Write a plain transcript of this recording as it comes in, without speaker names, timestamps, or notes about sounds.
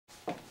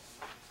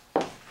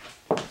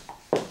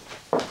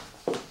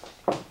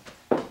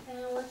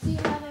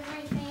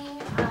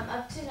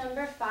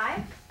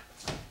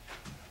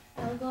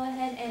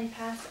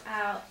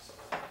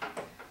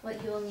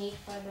need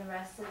for the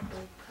rest of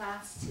the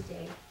class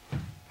today.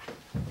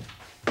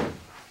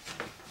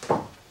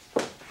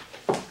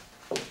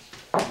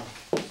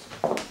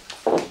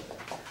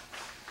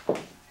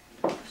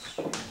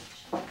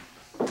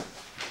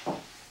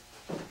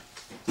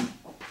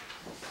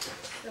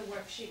 The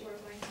worksheet we're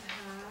going to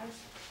have.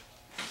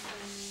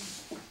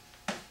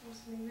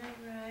 There's Midnight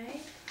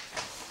Ride.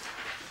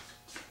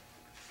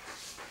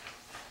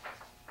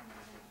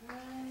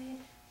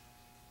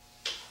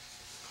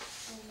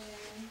 And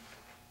then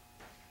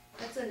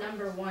that's a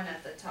number 1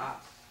 at the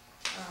top.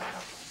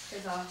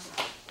 Because I'll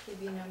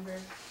give you number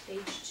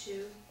page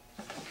 2.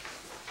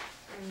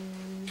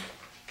 And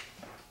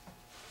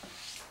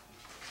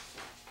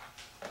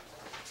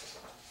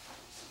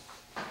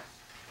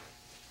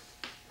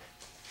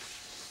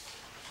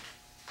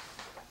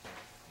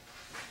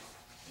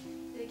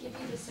did it give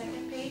you the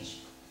second page?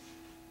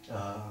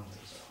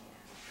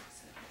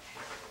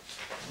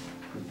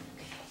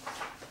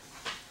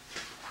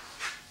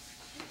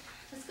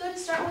 Let's go to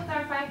start with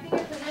our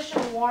 5-finger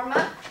position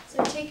warm-up.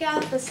 So take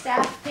out the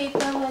staff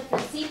paper with the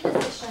C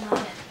position on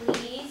it,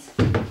 please.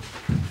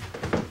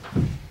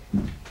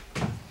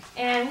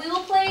 And we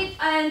will play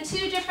in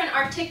 2 different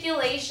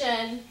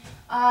articulation.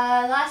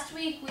 Last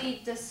week we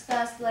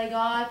discussed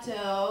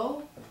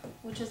legato,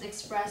 which was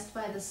expressed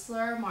by the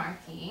slur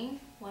marking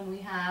when we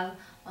have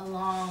a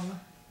long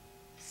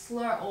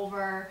slur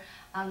over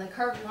the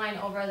curved line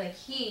over the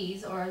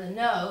keys or the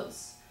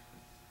notes.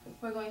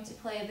 We're going to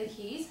play the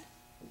keys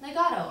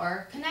legato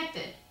or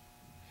connected.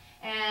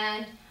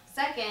 And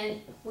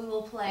second, we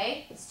will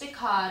play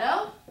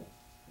staccato.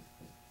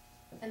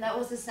 And that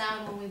was the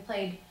sound when we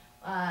played,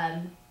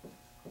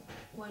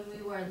 when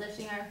we were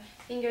lifting our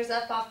fingers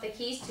up off the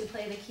keys to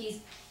play the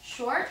keys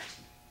short.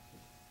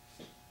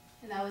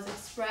 And that was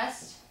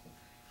expressed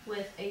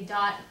with a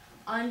dot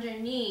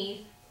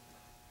underneath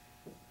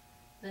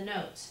the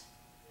note.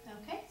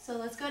 Okay, so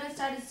let's go to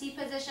start a C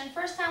position.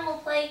 First time we'll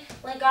play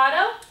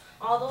legato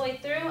all the way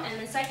through, and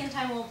the second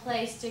time we'll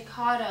play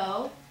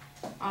staccato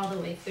all the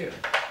way through.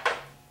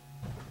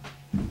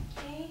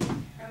 Okay.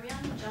 Are we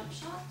on the jump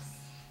shots?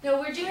 No,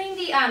 we're doing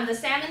the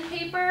salmon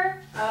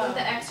paper with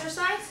the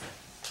exercise.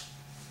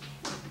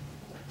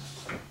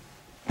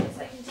 Okay,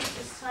 so I can take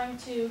this time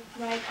to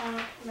write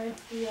the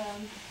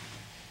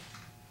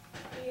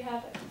you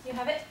have it. You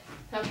have it?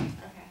 Okay.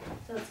 Okay.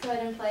 So let's go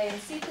ahead and play in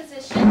C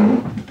position,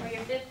 where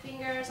your 5th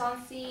finger is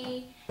on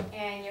C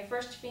and your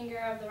 1st finger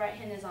of the right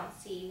hand is on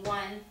C.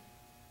 1,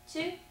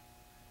 2,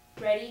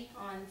 ready,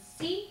 on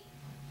C.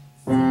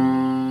 C, D, E,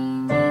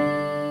 F,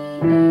 G,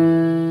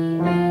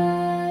 H,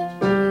 I,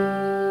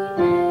 D.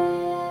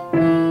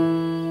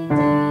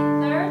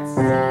 Third, C,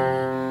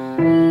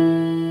 E,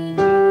 D,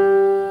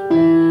 E,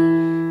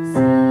 C,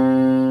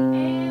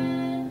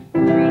 and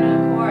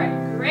 3-note chord.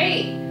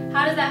 Great.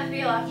 How does that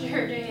feel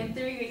after doing it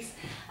 3 weeks?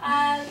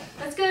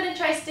 Let's go ahead and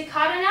try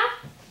staccato now.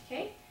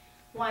 Okay.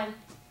 1.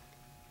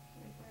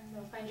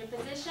 We'll find your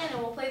position and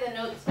we'll play the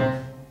notes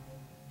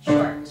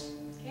short.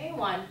 Okay.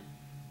 1,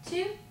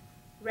 2,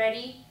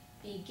 ready,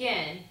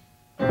 begin.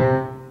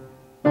 And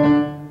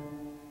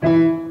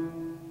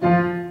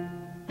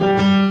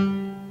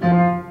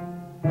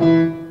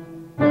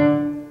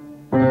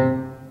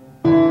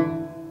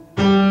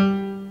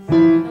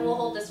we'll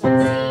hold this one.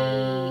 C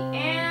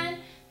and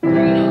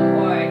 3-note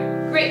chord.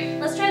 Great.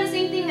 Let's try the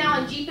same thing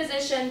now in G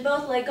position,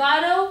 both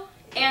legato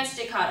and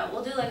staccato.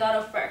 We'll do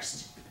legato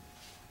first.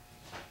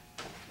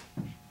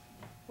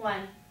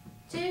 1,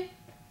 2,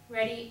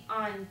 ready,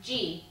 on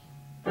G.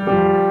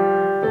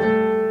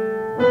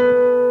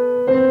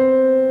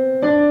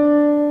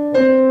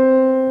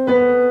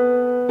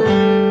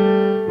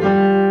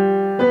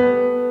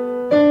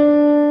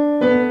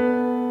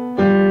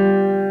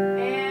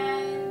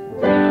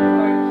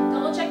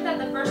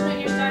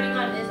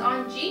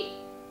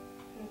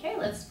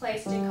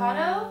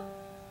 Staccato.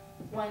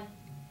 1,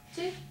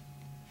 2,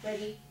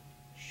 ready,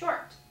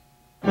 short.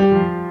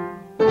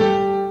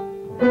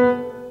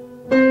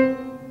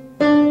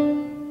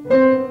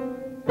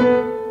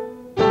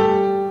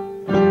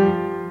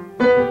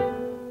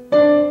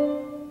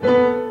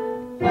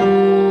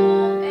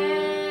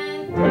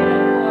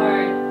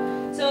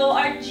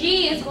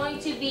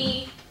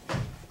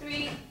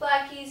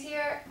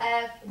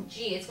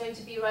 It's going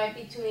to be right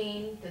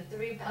between the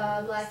 3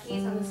 black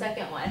keys on the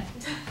second one.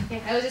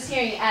 I was just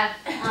hearing F,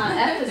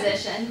 F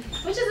position,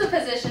 which is a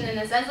position in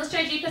a sense. Let's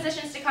try G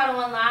position staccato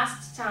one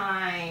last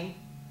time.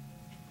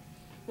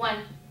 1,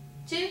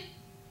 2,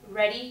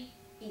 ready,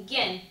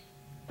 begin.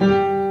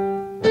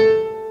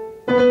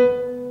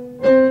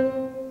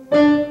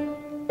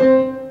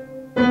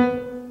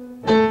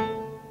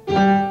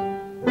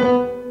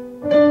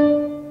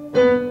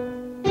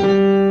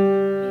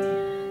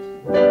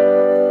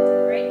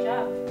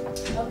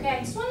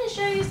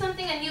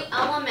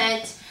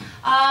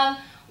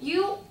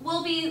 You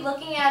will be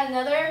looking at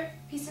another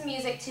piece of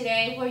music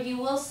today where you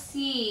will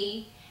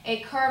see a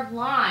curved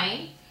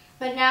line,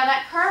 but now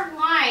that curved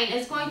line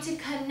is going to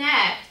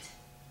connect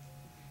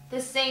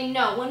the same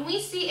note. When we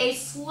see a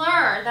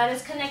slur that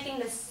is connecting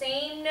the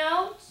same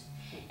note,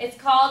 It's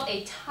called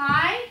a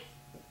tie.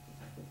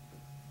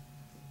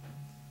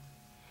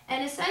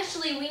 And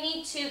essentially, we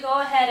need to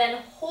go ahead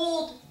and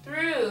hold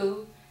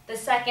through the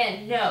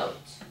second note.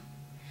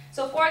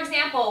 So for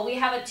example, we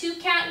have a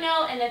 2-count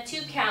note and a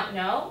 2-count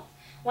note.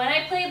 When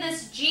I play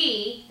this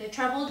G, the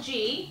treble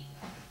G,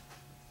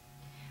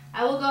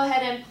 I will go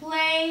ahead and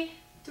play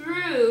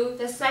through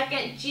the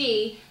second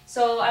G,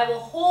 so I will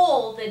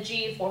hold the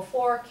G for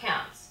 4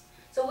 counts.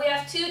 So we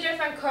have 2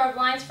 different curved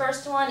lines.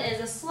 First one is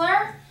a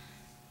slur.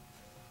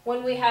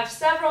 When we have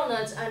several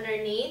notes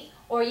underneath,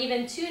 or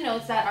even 2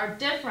 notes that are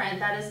different,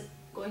 that is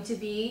going to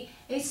be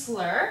a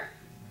slur.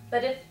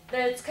 But if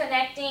it's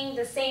connecting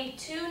the same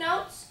 2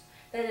 notes,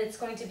 then it's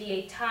going to be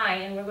a tie,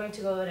 and we're going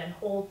to go ahead and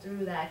hold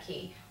through that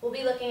key. We'll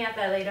be looking at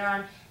that later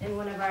on in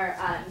one of our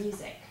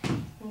music.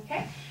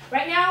 Okay?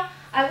 Right now,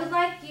 I would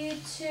like you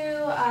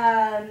to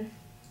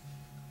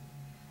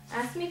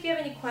ask me if you have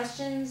any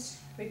questions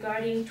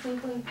regarding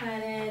Twinkling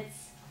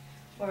Planets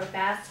or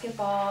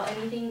basketball,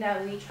 anything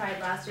that we tried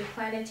last week,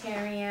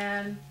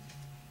 planetarium,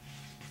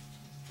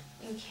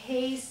 in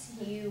case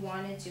you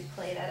wanted to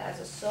play that as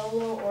a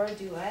solo or a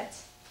duet.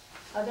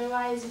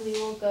 Otherwise, we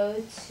will go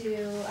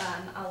to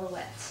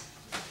Alouette.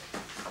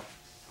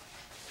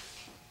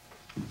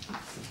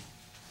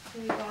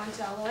 Can we go on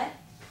to Alouette?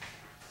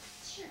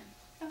 Sure.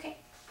 Okay.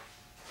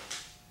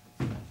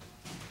 Do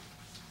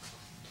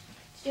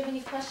you have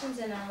any questions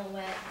in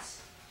Alouette?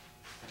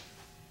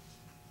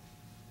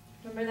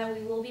 Remember that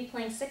we will be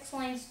playing 6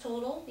 lines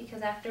total,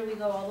 because after we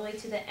go all the way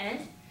to the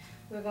end,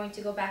 we're going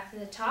to go back to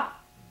the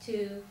top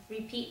to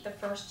repeat the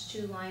first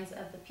 2 lines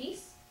of the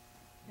piece.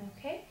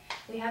 Okay,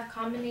 we have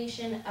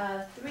combination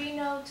of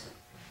 3-note,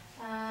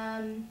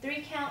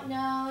 3-count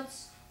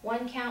notes,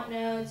 1-count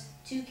notes,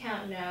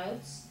 2-count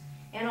notes,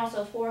 and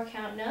also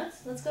 4-count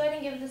notes. Let's go ahead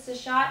and give this a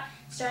shot,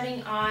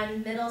 starting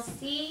on middle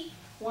C,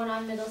 1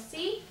 on middle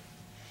C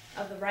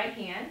of the right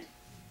hand.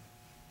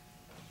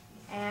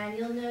 And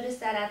you'll notice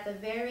that at the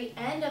very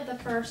end of the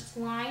first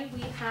line,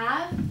 we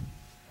have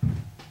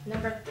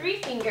number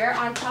 3 finger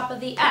on top of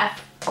the F,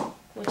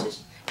 which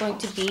is going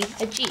to be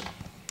a G.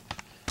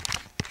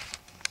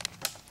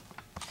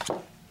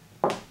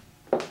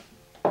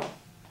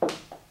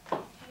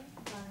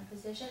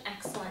 Position,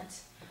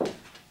 excellent.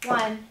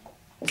 1,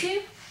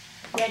 2,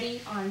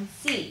 ready on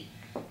C.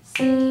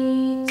 C,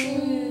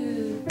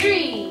 2, 3.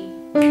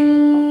 E,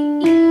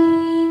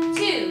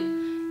 2.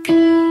 E,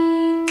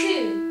 2.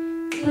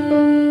 D,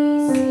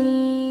 C,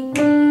 D,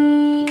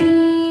 E,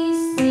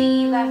 C.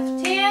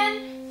 Left hand.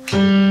 G,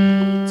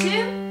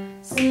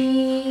 2. C,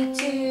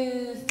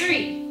 2, 3.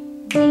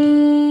 D,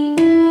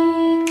 E,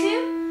 2.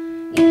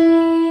 E,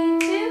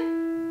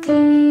 2. D,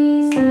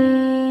 C.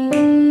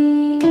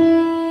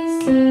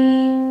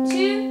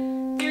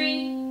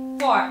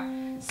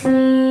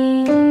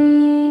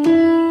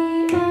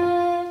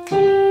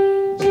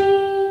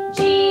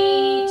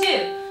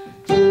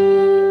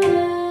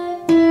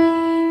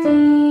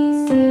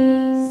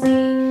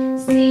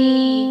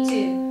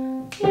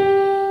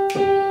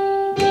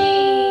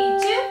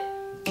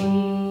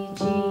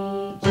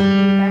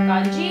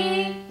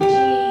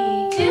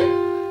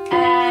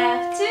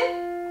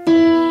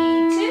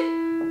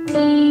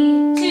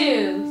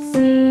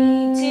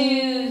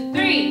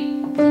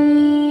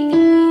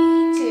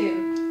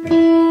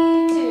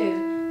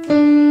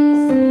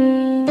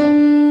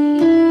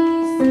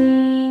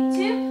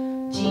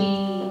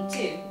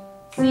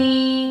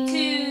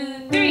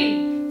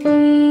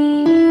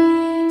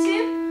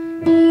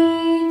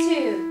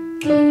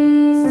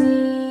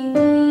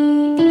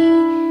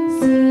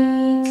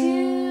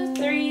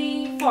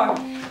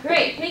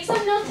 Great. Make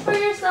some notes for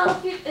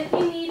yourself if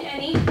you need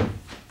any.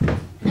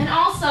 And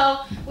also,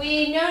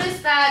 we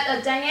noticed that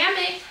a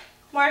dynamic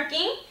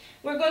marking,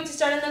 we're going to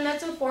start in the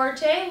mezzo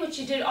forte, which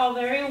you did all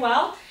very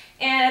well.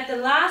 And at the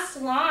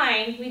last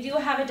line, we do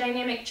have a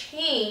dynamic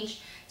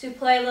change to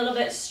play a little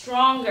bit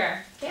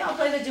stronger. Okay, I'll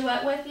play the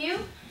duet with you.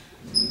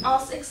 All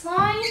 6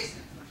 lines.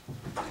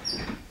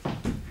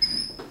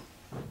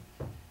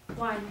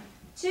 1,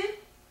 2,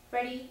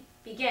 ready,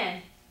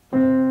 begin.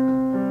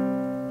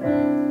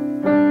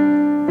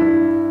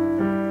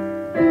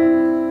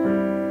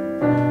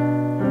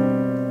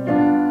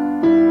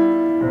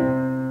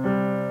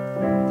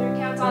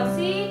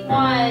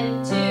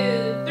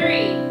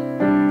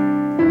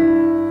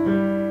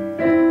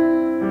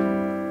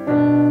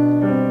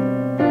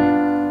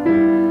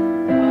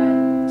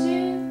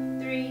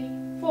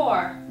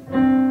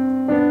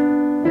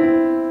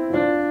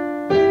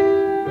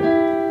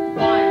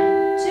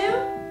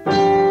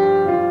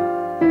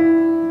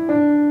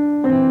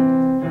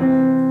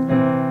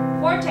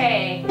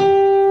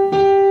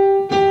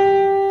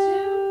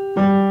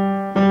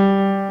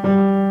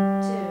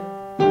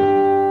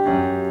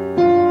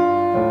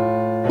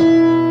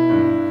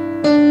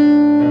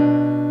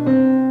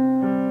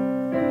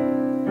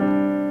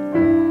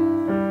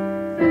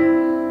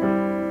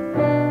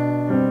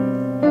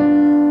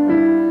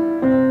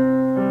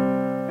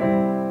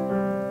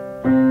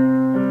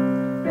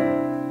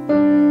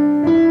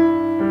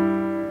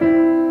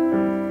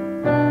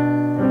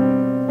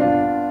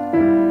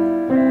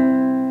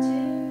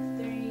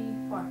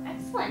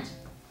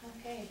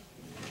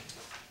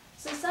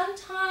 So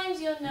sometimes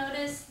you'll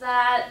notice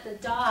that the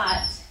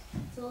dot,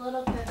 it's a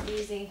little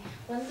confusing.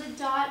 When the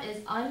dot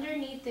is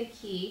underneath the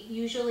key,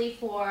 usually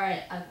for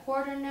a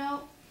quarter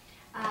note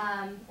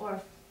or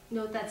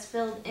note that's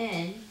filled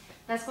in,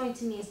 that's going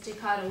to mean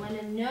staccato.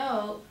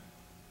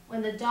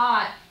 When the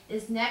dot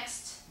is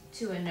next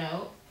to a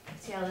note,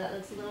 see how that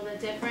looks a little bit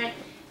different?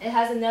 It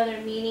has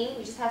another meaning.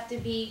 We just have to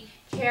be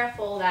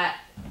careful that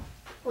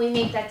we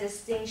make that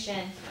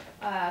distinction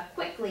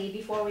quickly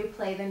before we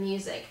play the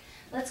music.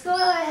 Let's go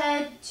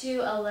ahead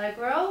to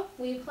Allegro.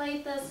 We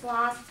played this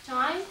last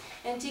time,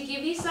 and to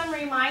give you some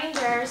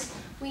reminders,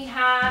 we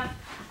have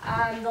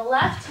the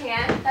left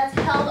hand that's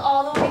held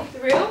all the way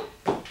through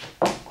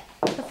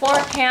the 4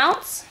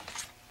 counts,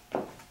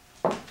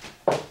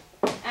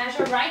 as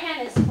your right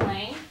hand is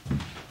playing,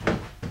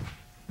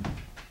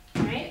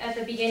 right, at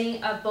the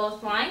beginning of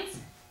both lines.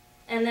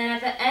 And then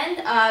at the end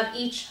of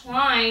each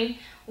line,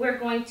 we're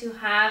going to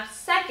have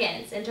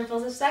seconds,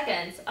 intervals of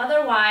seconds.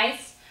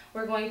 Otherwise,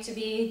 we're going to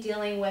be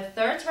dealing with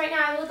thirds. Right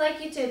now, I would like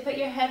you to put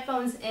your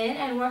headphones in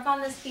and work on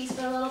this piece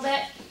for a little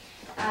bit,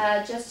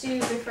 just to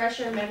refresh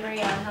your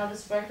memory on how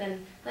this works.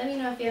 And let me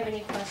know if you have any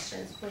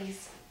questions,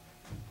 please.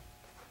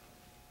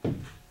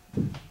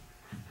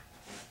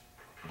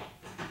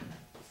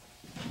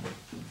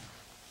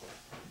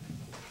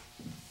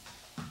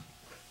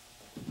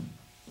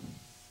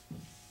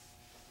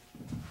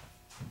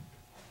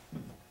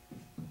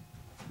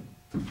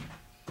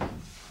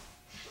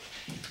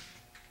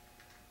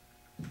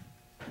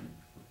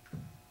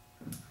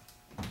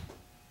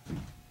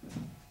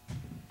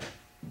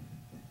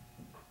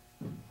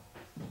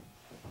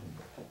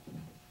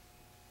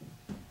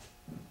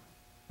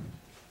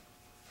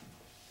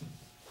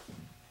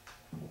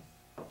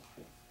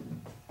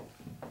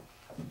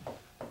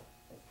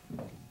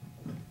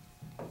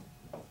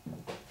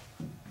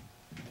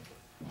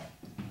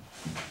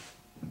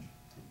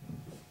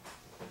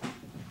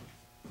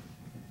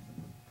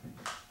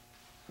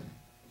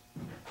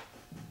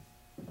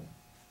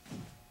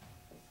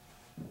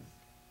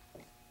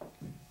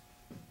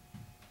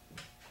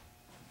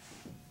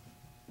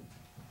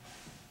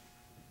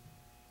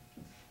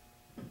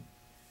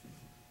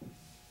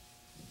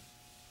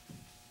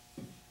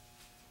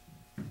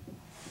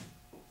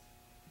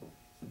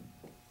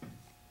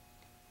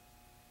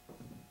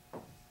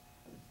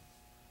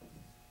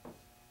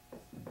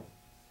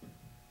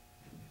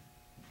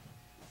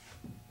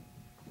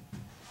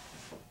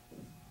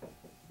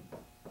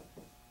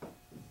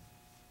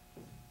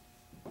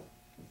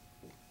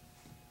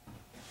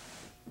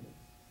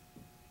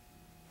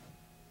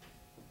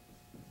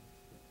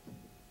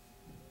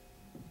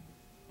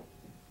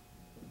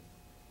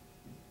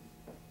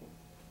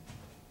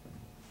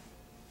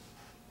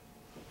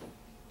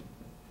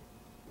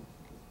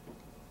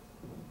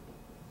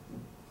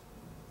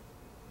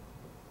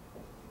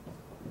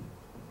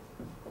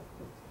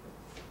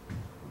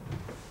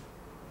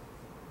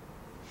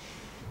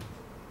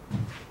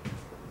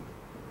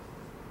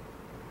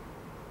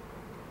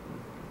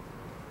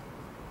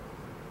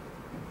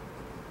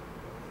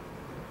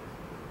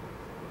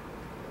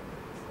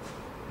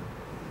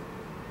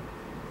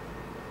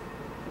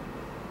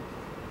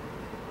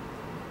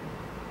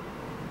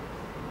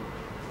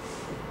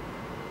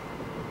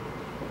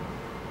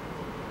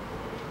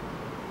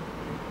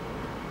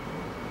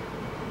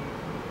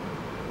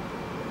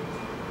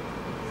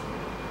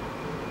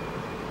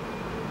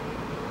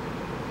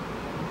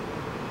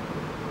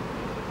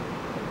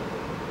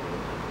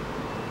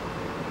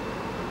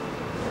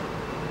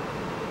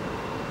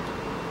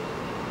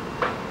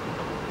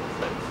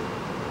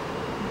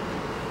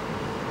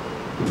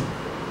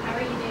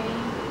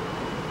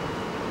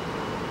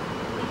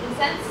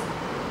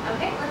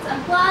 Okay, let's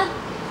unplug,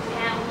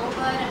 and we'll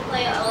go ahead and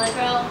play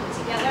Allegro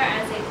together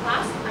as a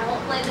class. I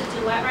won't play the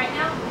duet right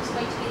now. I'm just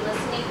going to be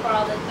listening for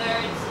all the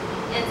thirds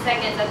and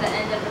seconds at the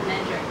end of the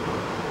measure.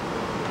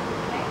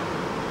 Okay?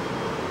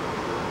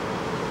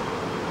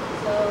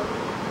 So,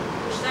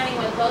 we're starting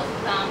with both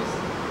thumbs,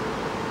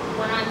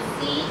 one on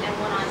C and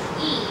one on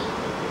E.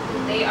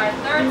 They are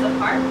thirds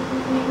apart.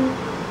 Okay.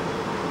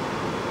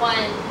 1,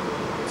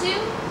 2,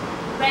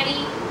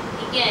 ready,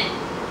 begin.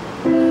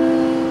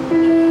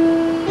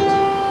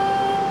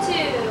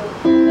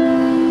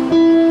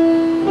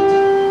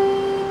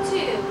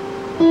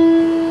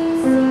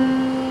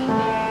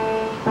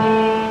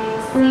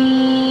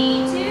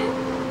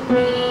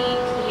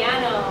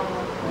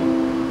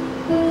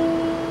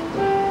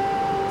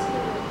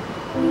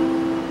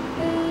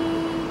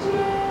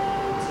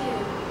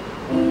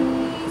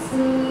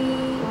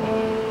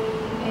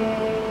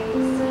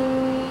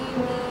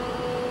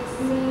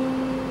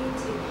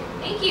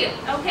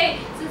 Okay,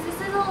 since this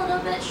is a little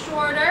bit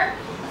shorter,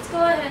 let's go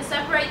ahead and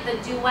separate the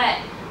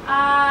duet.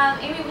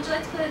 Amy, would you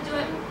like to play the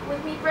duet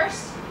with me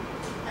first?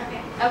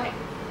 Okay. Okay.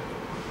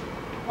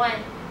 1,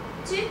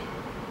 2,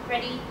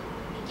 ready,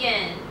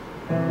 begin.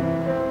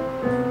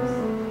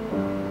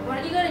 Why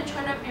don't you go ahead and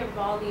turn up your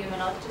volume,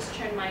 and I'll just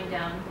turn mine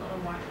down a little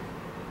more.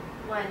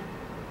 1,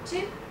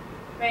 2,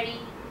 ready,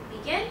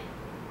 begin.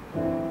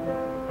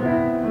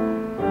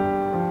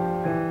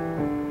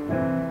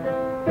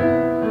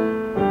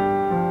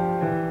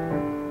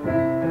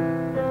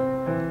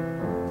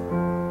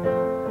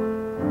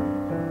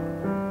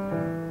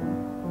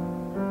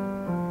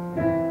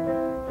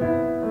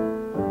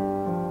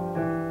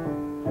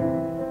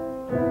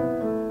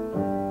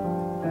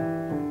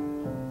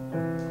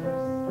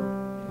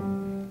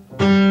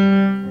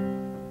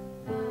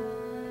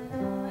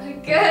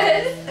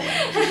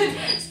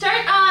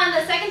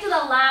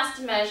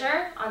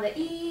 measure on the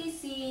E,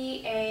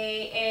 C,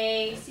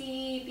 A,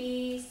 C,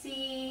 B,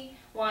 C.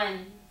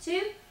 1,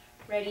 2.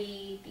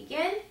 Ready,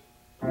 begin.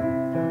 And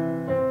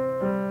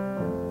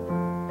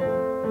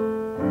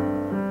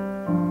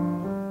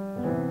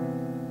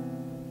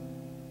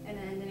then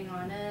ending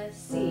on a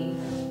C.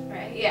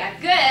 Right, yeah,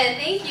 good,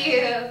 thank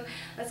you.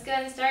 Let's go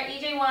ahead and start.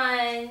 EJ,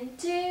 1,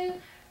 2.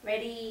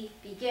 Ready,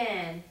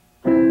 begin.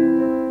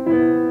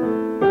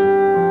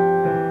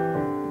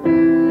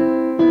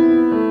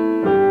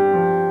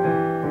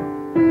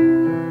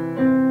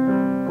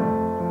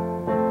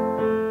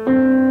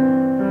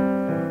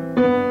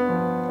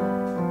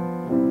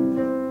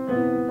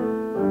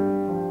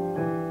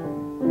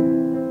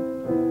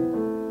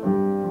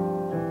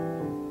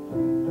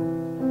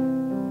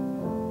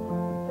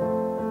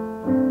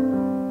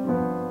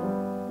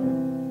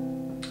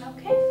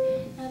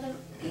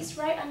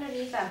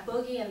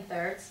 Boogie in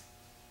thirds.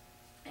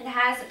 It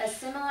has a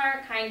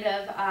similar kind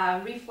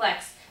of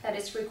reflex that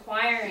it's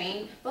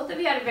requiring. Both of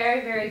you had a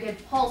very, very good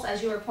pulse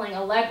as you were playing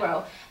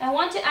Allegro. I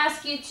want to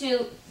ask you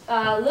to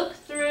look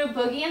through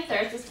Boogie in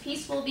thirds. This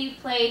piece will be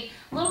played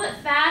a little bit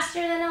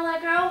faster than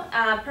Allegro,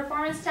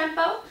 performance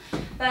tempo.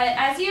 But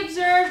as you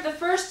observe, the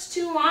first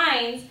 2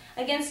 lines,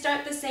 again,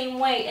 start the same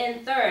way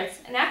in thirds.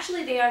 And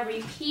actually, they are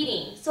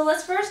repeating. So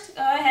let's first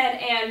go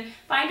ahead and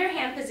find our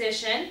hand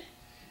position,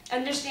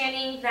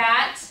 understanding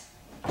that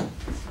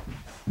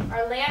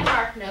our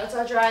landmark notes,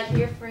 I'll draw it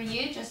here for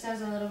you just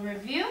as a little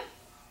review.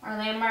 Our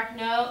landmark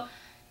note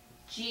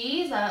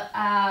G is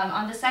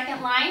on the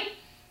second line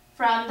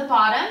from the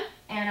bottom,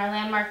 and our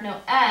landmark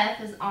note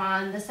F is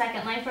on the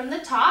second line from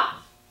the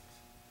top,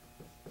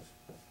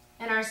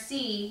 and our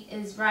C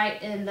is right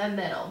in the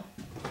middle.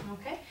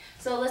 Okay,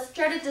 so let's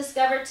try to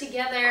discover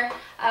together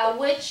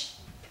which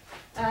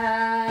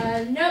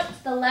note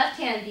the left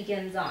hand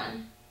begins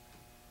on.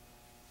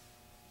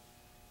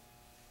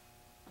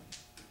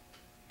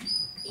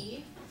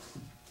 E.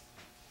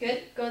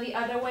 Good. Go the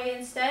other way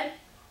instead.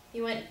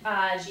 You went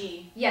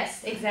G.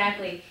 Yes,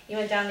 exactly. You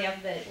went down the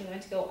alphabet. You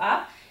went to go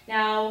up.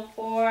 Now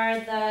for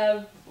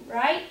the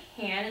right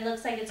hand, it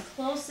looks like it's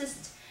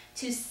closest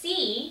to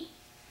C,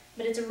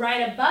 but it's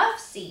right above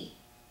C.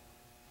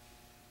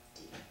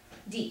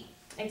 D.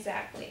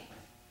 Exactly.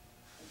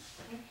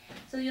 Okay.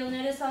 So you'll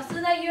notice also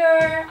that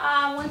you're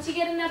once you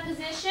get in that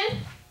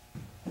position,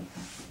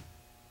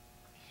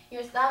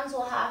 your thumbs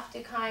will have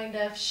to kind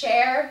of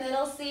share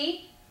middle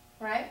C,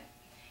 right?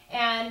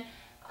 And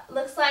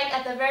looks like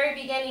at the very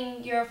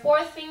beginning, your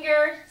fourth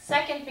finger,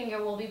 second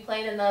finger will be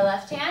played in the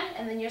left hand,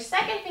 and then your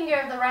second finger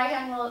of the right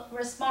hand will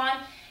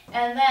respond,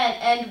 and then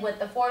end with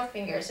the fourth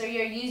finger. So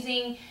you're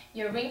using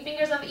your ring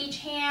fingers of each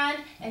hand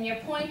and your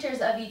pointers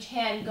of each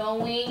hand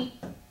going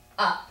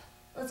up.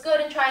 Let's go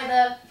ahead and try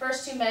the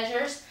first 2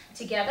 measures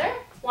together.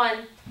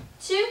 1,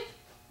 2,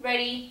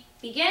 ready,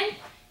 begin.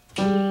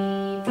 G, B,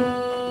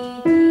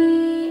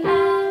 D,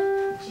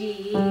 F,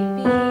 G, B, D,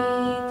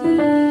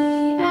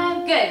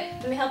 F. Good.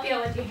 Let me help you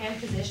out with your hand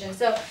position.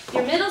 So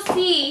your middle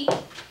C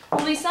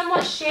will be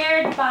somewhat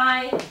shared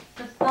by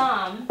the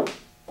thumb. Okay.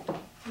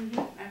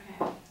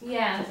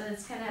 Yeah, so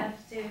it's kind of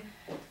have to,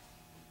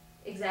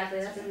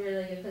 exactly, that's a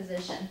really good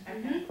position.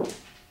 Okay.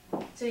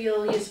 So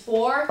you'll use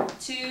 4,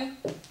 2,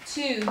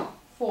 2,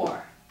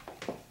 4.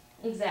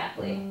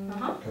 Exactly.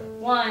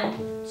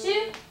 1,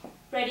 2,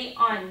 ready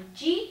on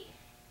G,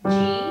 G,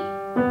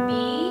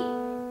 B,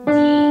 D,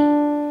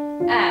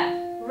 F.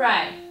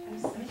 Right.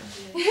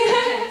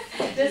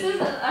 This is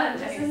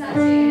not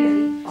too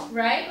easy.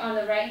 Right on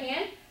the right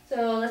hand.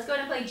 So let's go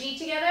ahead and play G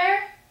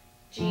together.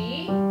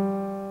 G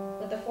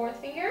with the fourth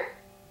finger.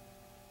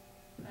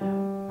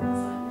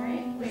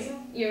 Right.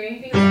 Your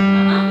ring finger.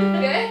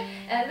 Good.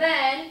 And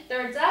then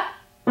thirds up.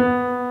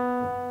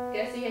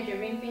 Good. So you had your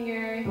ring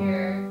finger,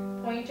 your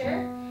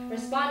pointer.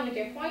 Respond with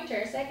your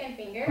pointer, second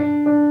finger,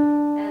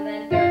 and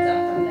then thirds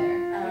up from there.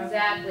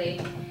 Exactly.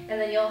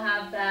 And then you'll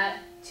have that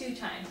 2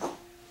 times.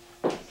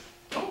 Okay,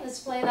 let's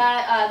play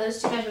that.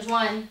 Those 2 measures.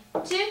 1,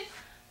 2.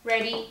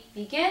 Ready,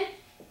 begin.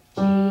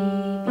 G, B, D,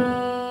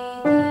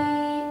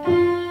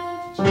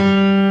 F, G, B,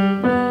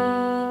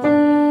 D,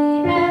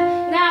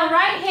 F. Now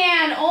right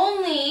hand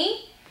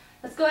only.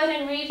 Let's go ahead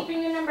and read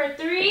finger number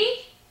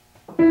 3.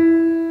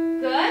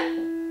 Good.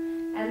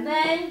 And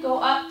then go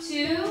up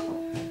to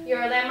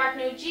your landmark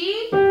note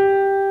G,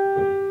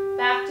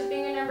 back to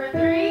finger number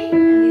 3,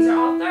 and these are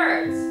all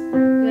thirds.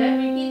 Good,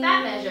 repeat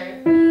that measure.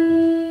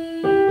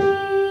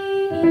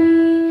 E,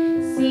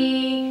 C,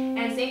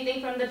 and same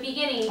thing from the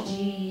beginning.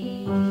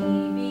 G,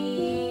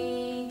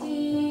 B,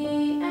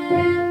 D,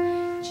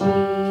 F, G,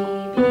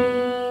 B,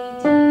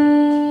 D,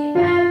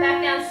 F. Back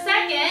down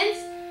seconds.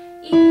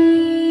 E,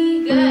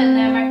 good,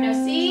 landmark note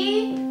C,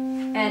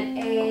 and A,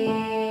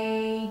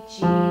 G.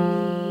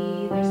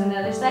 There's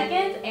another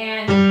second,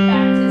 and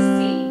back to C.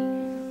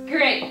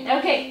 Great.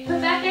 Okay, put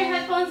back your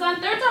headphones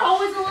on. Thirds are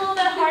always a little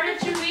bit harder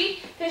to read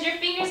because your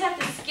fingers have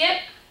to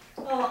skip.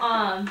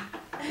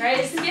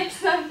 Right? Skip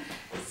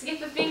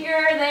a finger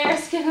there,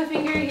 skip a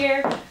finger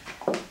here.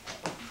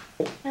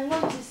 I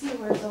love to see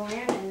where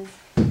Zoanne is.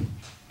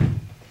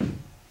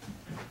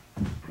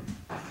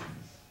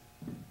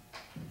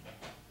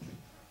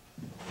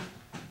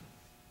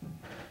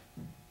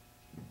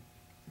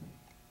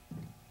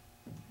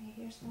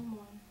 there's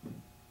someone.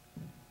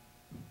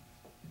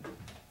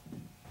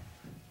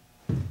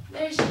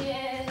 There she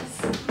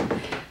is.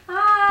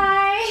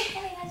 Hi.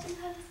 Hey, I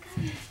didn't know I was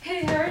coming. I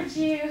heard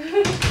you.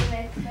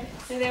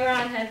 So they were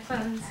on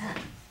headphones.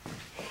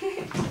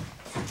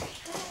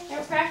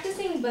 We're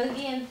practicing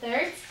boogie and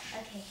thirds.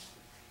 Okay.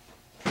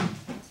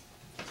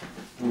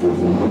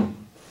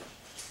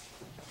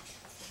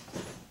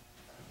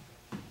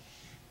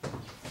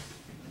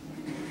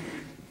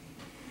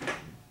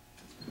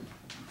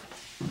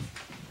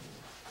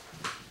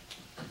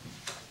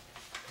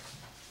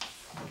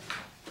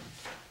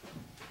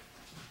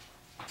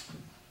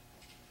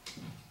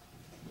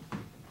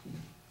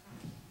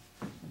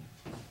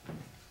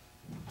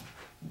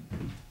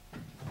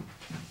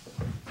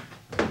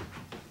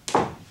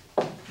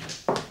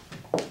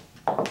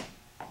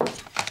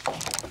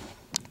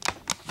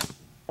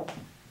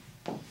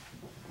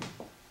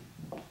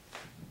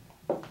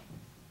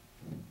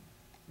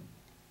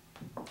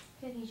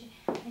 Good, EJ.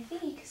 I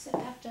think you could sit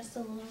back just a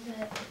little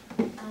bit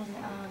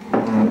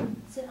and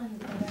sit on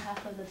the other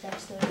half of the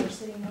desk so that you're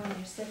sitting more on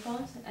your sit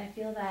bones. I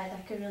feel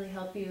that could really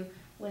help you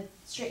with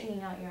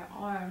straightening out your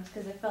arms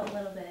because it felt a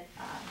little bit,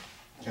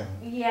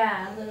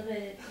 yeah, a little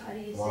bit, how do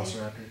you say?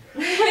 Velociraptor.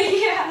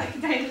 Yeah, like a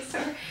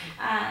dinosaur.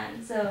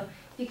 So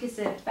if you could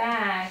sit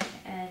back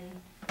and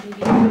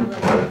maybe have a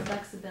little bit of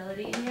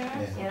flexibility in your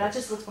arms. Yeah. Yeah, that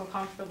just looks more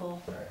comfortable.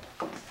 Alright.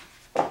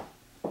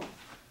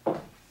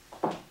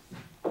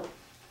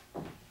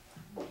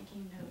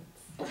 Making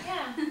notes.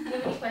 Yeah. Do you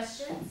have any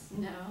questions?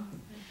 No.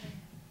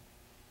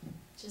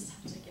 Just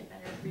have to get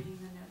better at reading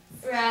the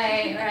notes.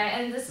 Right, right.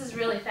 And this is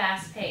really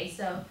fast paced,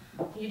 so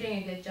you're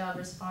doing a good job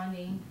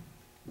responding.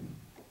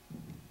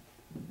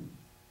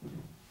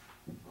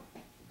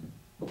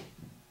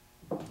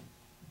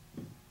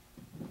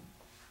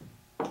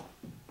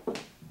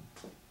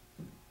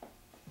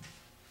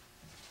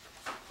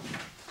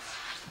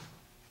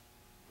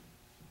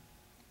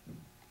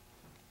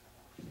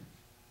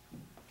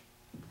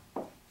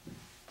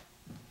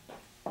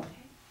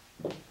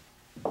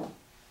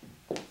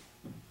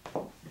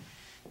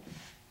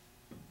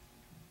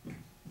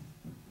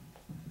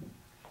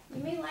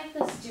 You may like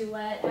this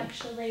duet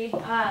actually,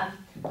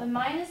 but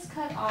mine is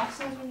cut off,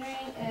 so I was wondering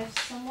if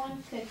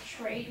someone could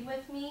trade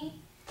with me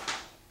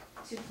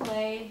to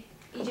play.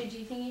 EJ, do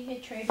you think you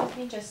could trade with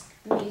me just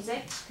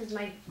music? Because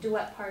my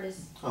duet part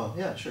is. Oh,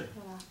 yeah, sure.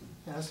 Yeah,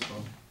 Yeah, that's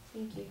cool.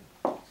 thank you.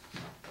 How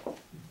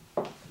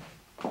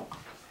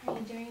are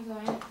you doing,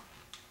 going?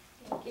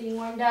 Getting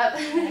warmed up?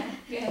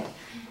 Good.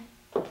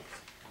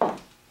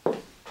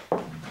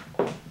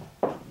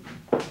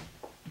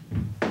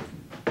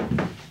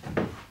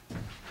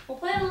 We'll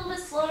play a little bit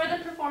slower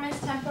the performance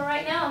tempo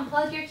right now.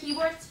 Unplug your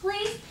keyboards,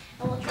 please,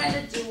 and we'll try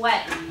the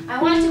duet.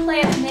 I want to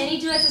play as many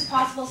duets as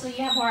possible so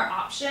you have more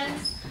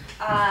options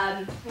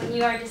when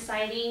you are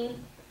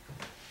deciding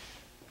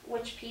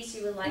which piece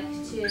you would like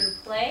to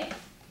play.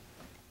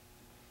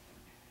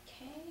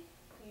 Okay,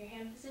 your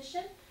hand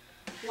position.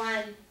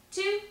 1,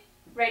 2,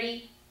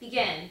 ready,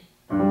 begin.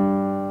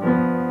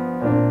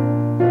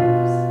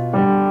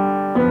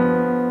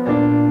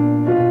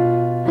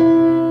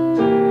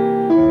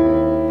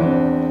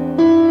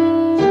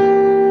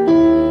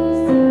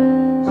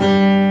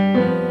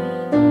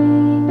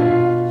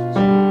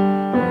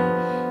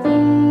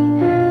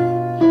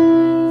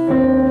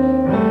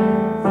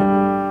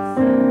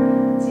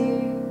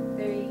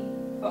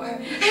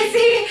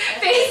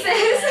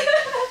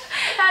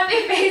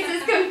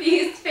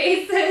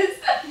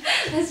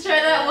 Let's try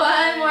that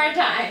one more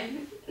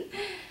time.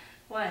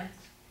 1,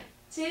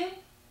 2,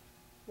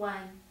 1,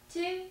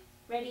 2,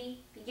 ready,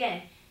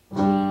 begin. G,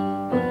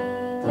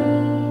 B,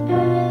 D,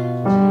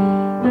 F,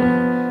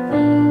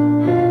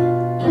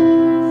 G,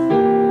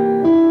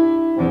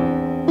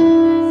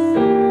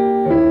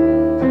 B,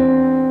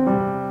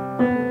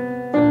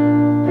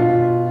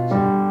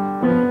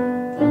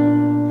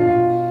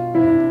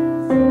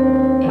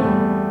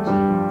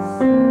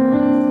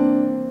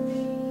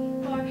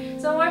 D, E,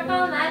 so work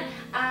on that,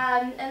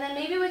 and then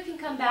maybe we can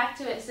come back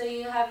to it so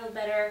you have a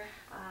better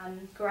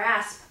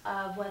grasp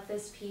of what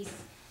this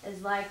piece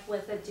is like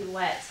with a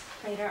duet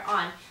later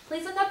on.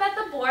 Please look up at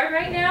the board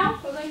right now.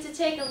 We're going to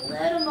take a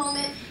little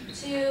moment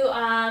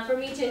to for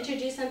me to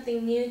introduce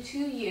something new to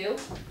you.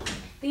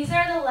 These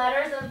are the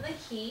letters of the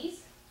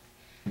keys.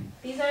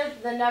 These are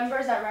the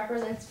numbers that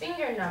represents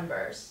finger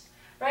numbers.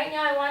 Right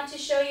now I want to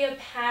show you a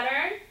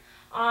pattern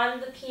on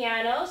the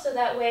piano, so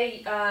that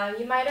way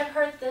you might have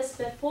heard this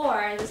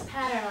before, this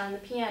pattern on the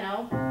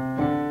piano.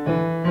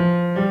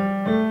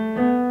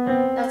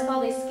 That's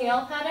called a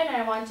scale pattern, and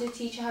I want to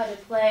teach you how to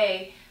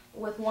play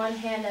with one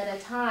hand at a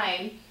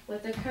time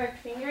with the correct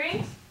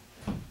fingering.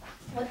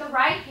 With the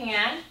right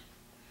hand,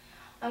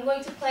 I'm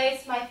going to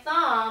place my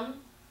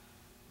thumb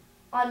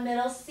on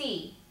middle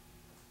C.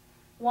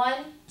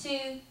 1,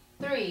 2,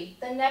 3.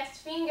 The next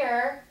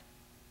finger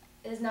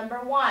is number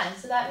 1,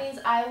 so that means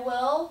I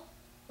will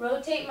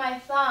rotate my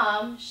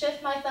thumb,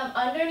 shift my thumb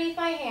underneath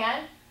my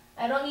hand.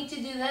 I don't need to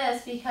do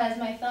this because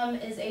my thumb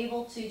is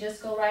able to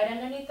just go right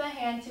underneath the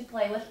hand to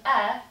play with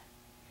F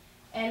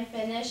and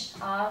finish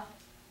off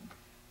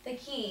the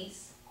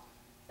keys.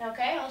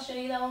 Okay, I'll show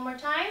you that one more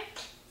time.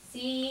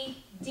 C,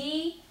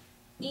 D,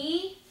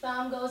 E,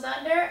 thumb goes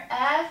under,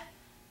 F,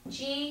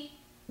 G,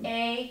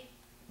 A,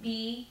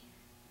 B,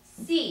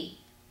 C.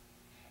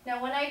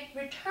 Now when I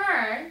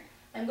return,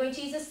 I'm going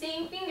to use the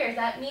same fingers.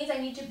 That means I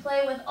need to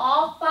play with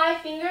all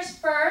 5 fingers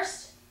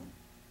first.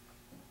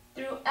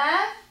 Through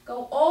F,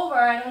 go over.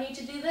 I don't need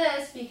to do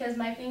this because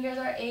my fingers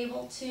are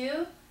able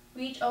to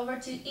reach over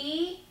to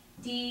E,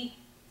 D,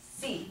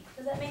 C.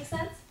 Does that make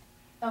sense?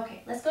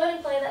 Okay, let's go ahead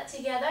and play that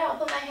together. I'll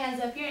put my hands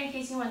up here in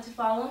case you want to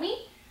follow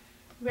me.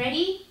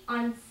 Ready?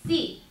 On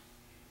C.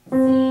 C, D,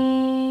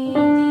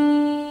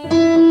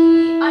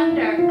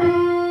 under.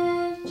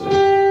 F, G, A,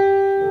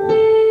 B,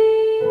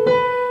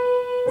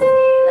 C.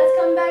 Let's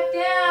come back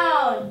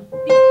down.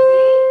 B,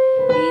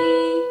 C,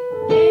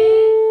 D, A,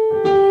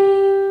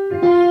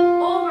 B,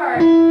 F, over.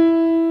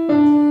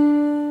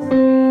 2,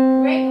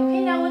 3. Great.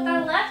 Okay, now with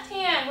our left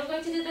hand, we're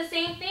going to do the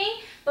same thing,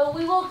 but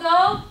we will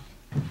go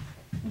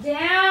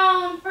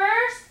down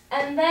first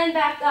and then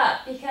back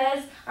up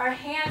because our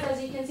hands, as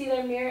you can see,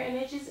 they're mirror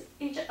images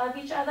of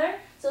each other.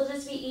 So it'll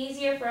just be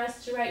easier for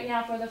us to right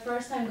now for the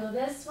first time go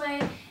this way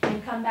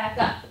and come back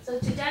up. So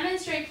to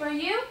demonstrate for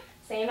you,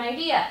 same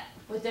idea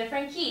with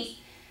different keys,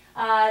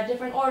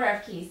 different order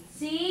of keys.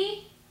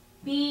 C,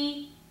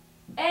 B,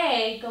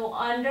 A, go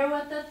under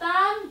with the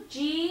thumb.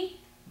 G,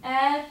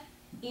 F,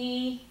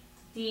 E,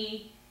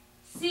 D,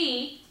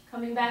 C.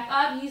 Coming back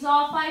up, use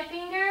all 5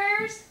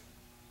 fingers.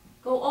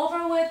 Go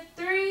over with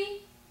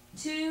 3,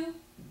 2,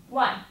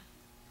 1.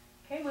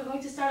 Okay, we're going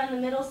to start on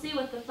the middle C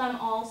with the thumb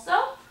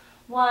also.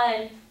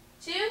 1,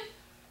 2,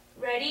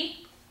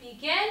 ready,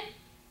 begin.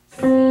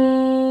 C, B,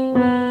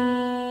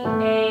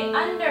 A,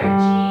 under, G,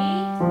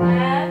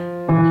 F,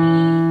 E,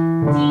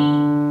 D,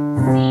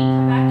 C.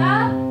 Come back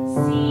up.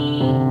 C,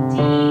 D,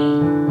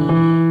 E,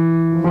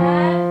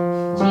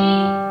 F, G,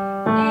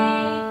 A,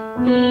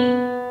 B,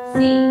 C.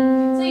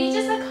 So you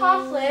just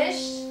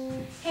accomplished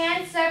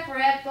hands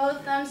separate,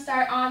 both thumbs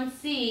start on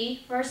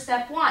C for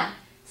step 1.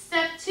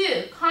 Step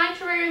 2,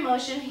 contrary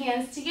motion,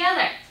 hands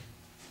together.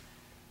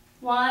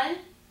 1,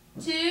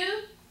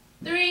 2,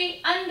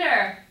 3,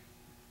 under.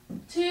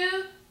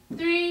 2,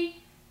 3,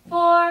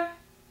 4,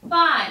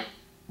 5.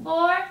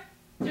 4,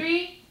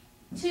 3,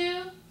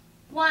 2,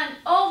 1.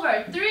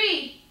 Over.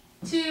 3,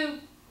 2,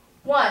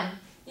 1.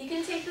 You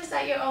can take this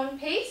at your own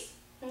pace.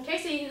 Okay,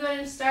 so you can go ahead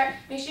and start.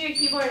 Make sure your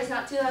keyboard is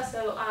not too loud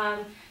so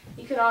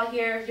you can all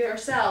hear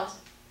yourselves.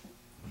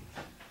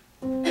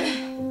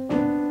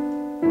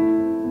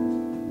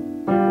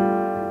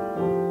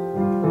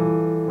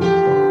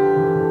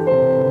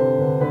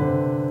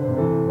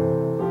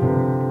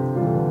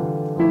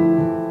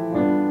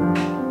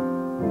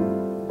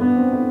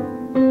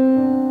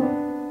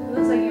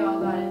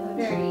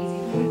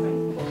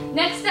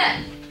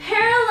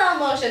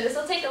 This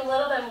will take a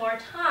little bit more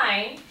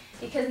time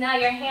because now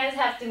your hands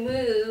have to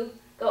move,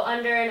 go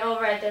under and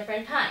over at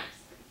different times.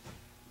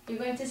 You're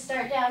going to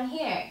start down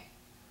here.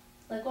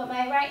 Look what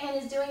my right hand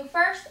is doing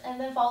first and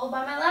then followed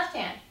by my left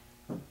hand.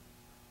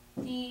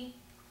 D,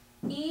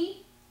 E,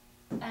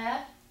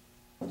 F,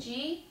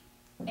 G,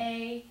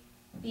 A,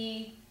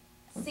 B,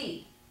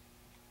 C.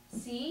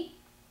 C,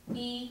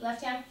 E,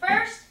 left hand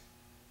first,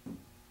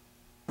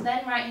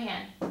 then right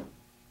hand.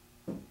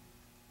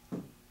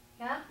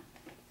 Yeah?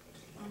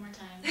 One more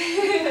time.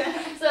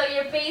 So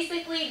you're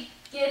basically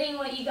getting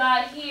what you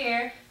got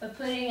here, but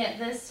putting it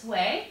this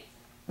way.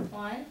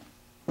 1,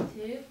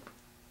 2,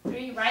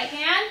 3. Right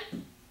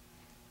hand.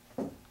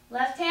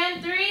 Left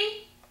hand.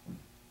 3.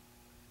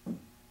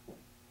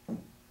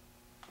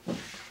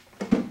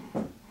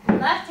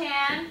 Left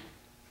hand.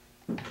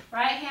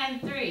 Right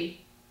hand.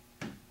 3.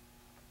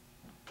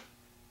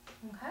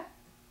 Okay.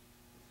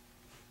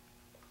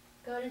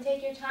 Go ahead and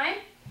take your time.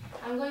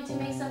 I'm going to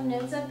make some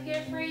notes up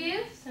here for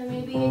you, so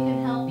maybe it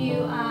can help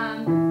you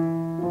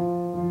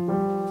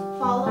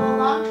follow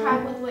along,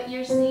 track with what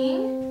you're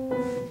seeing.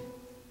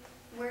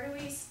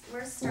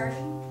 We're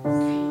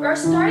starting? Our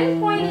starting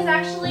point is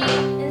actually,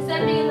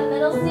 instead of being in the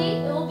middle C,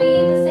 it will be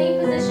the same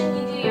position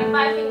you do your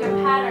 5-finger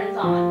patterns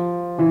on.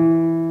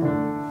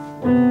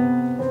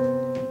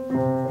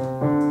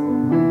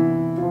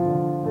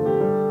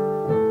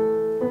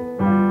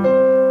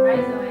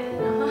 Right, Zoe?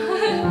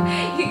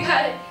 You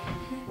got it.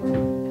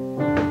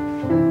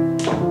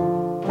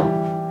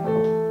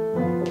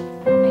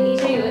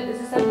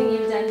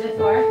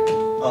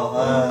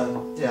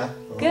 Yeah.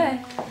 Good.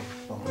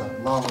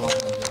 Long time ago.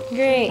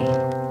 Great.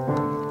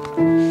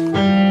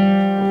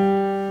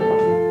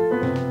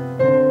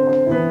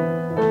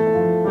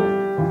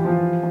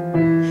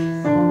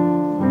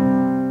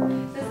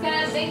 Just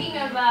kind of thinking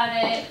about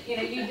it,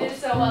 you do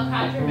so well.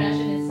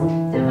 Contravention is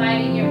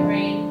dividing your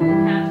brain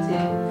in half to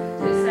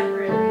do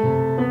separately.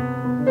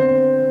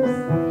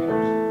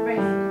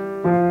 Right.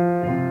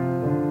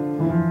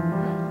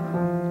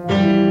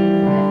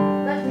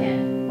 Left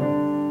hand.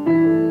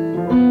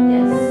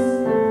 Yes.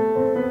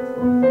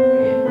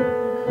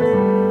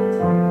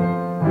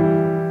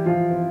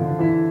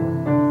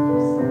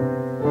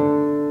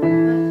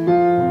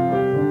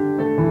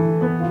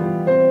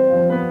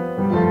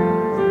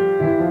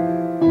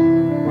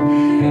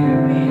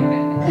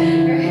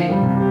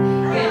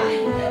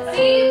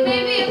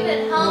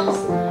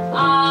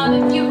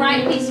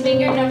 write these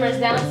finger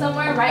numbers down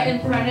somewhere right in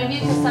front of you,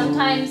 because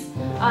sometimes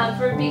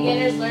for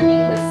beginners learning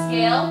the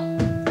scale,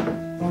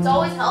 it's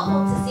always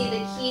helpful to see the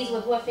keys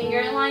with what finger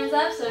it lines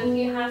up. So if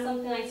you have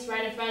something like this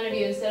right in front of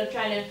you, instead of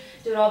trying to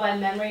do it all by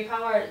memory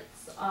power,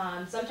 it's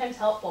sometimes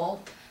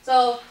helpful.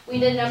 So we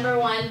did number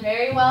 1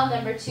 very well,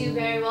 number 2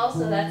 very well,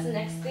 so that's the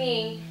next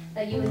thing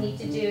that you would need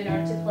to do in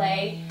order to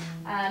play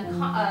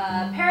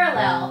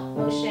parallel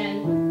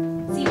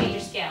motion C major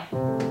scale.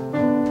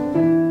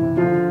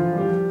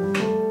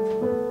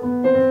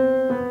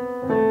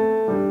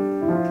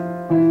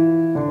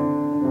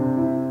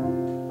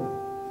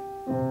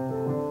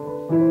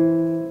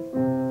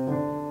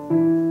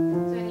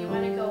 So then you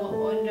want to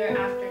go under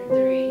after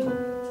 3.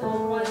 So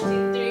 1,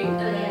 2, 3, and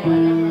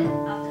then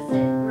 1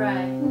 opposite. Right.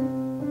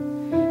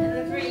 And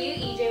then for you,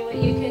 EJ, what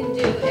you can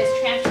do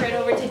is transfer it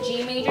over to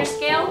G major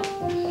scale.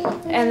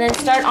 And then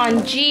start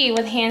on G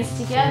with hands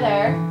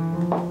together.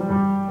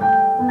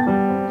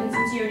 And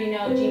since you already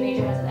know G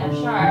major has an F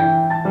sharp.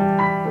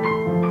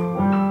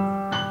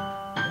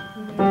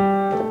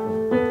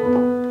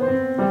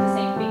 With the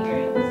same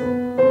fingerings.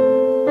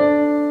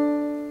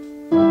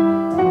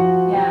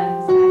 Yeah,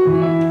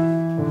 exactly.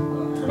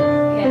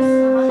 Yes,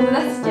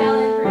 that's a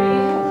challenge for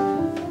you.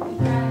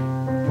 Okay.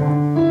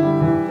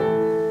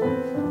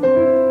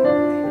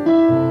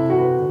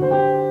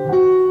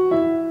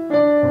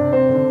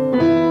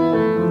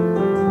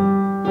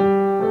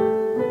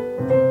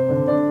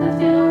 Left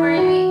hand over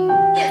and me.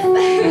 Yes.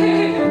 Good.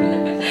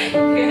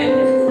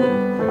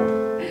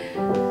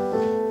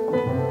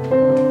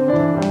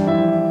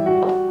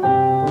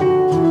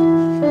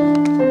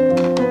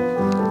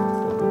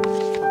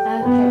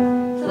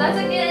 Okay. So that's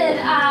a good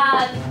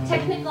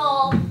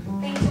technical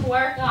thing to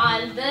work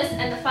on. This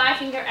and the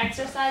 5-finger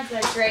exercises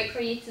are great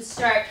for you to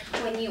start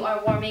when you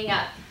are warming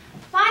up.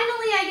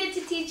 Finally, I get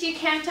to teach you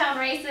Camptown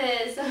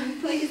races. So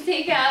please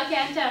take out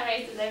Camptown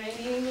races. I've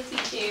been meaning to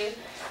teach you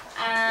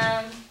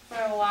for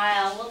a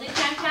while. We'll do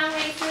Camptown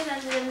races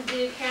and then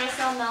do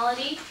carousel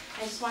melody.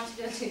 I just want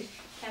to go to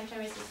Camptown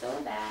races so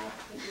bad.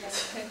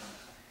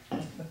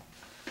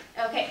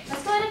 Okay,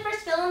 let's go ahead and first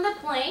fill in the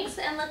blanks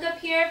and look up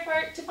here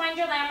to find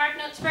your landmark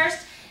notes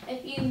first.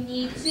 If you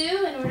need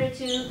to, in order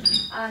to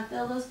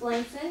fill those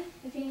blanks in,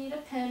 if you need a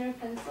pen or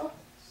pencil,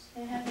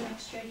 I have an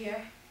extra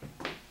here.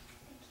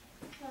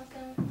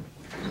 Welcome.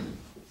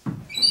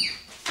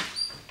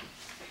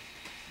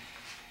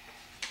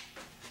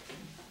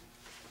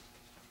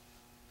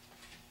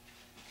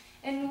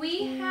 And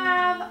we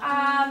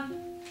have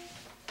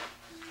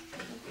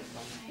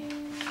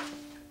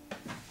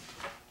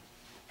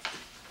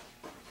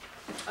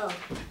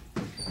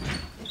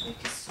if we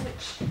could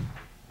switch.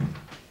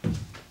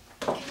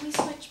 Can we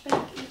switch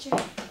back, EJ?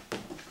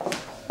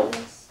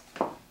 This.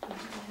 I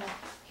have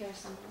here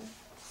somewhere.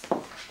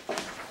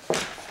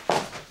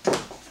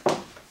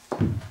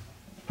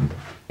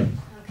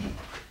 Okay.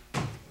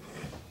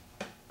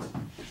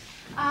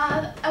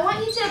 I want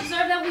you to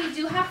observe that we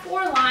do have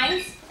 4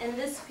 lines in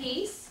this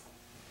piece.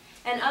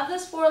 And of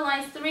those 4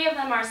 lines, 3 of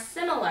them are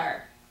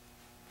similar.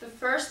 The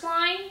first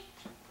line,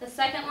 the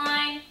second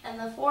line, and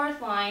the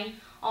fourth line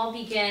all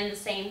begin the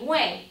same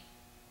way.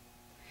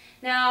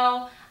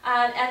 Now,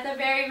 at the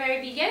very,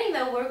 very beginning,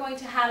 though, we're going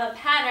to have a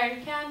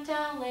pattern.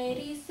 Camptown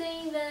ladies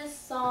sing this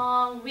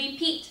song.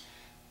 Repeat.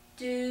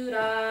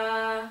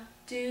 Do-da,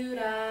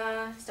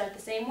 do-da. Start the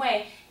same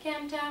way.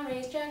 Camptown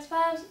racetracks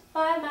 5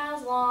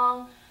 miles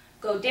long.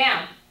 Go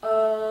down.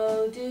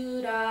 Oh,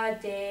 do-da,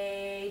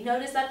 day.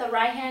 Notice that the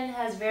right hand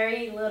has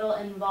very little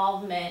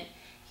involvement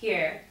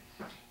here.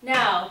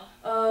 Now,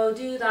 oh,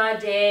 do-da,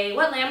 day.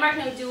 What landmark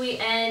note do we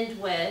end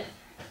with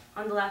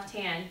on the left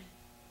hand?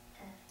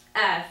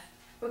 F.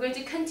 We're going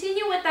to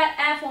continue with that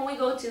F when we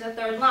go to the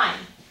third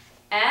line.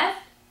 F,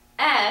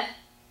 F,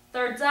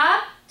 thirds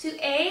up to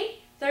A,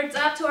 thirds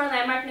up to our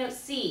landmark note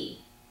C.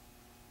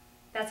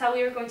 That's how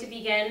we are going to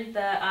begin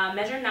the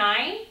measure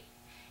 9.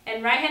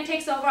 And right hand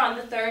takes over on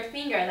the third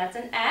finger. That's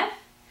an F.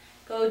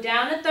 Go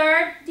down a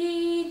third,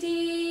 D,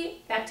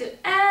 D, back to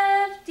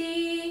F,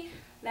 D.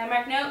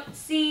 Landmark note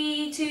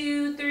C,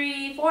 2,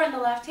 3, 4 in the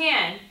left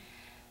hand.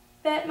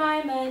 Bet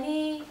my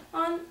money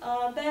on,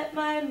 bet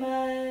my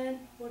money,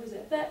 what is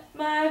it? Bet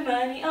my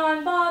money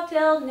on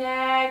bobtail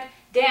nag.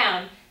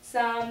 Down.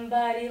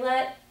 Somebody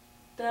let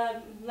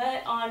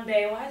on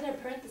bay. Why is there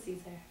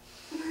parentheses there?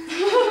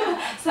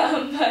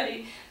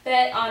 Somebody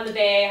bet on the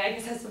bay. I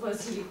guess that's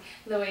supposed to be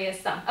the way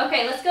it's sung.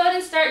 Okay, let's go ahead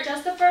and start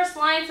just the first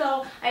line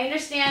so I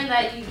understand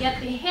that you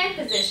get the hand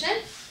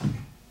position.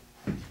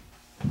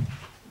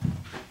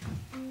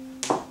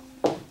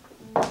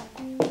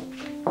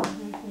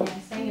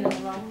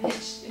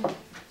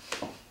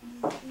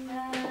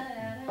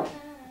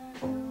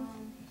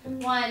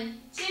 One,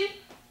 two,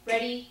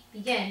 ready,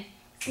 begin.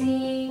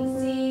 Sing,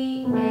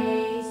 C,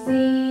 A,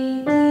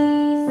 C, D,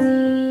 C,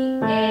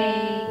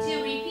 A.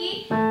 2,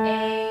 repeat.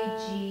 A,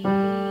 G,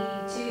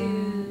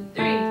 2,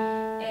 3.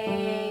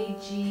 A,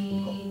 G,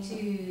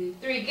 2,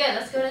 3. Good.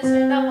 Let's go ahead and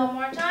start that one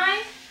more time.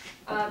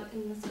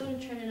 And let's go ahead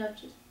and turn it up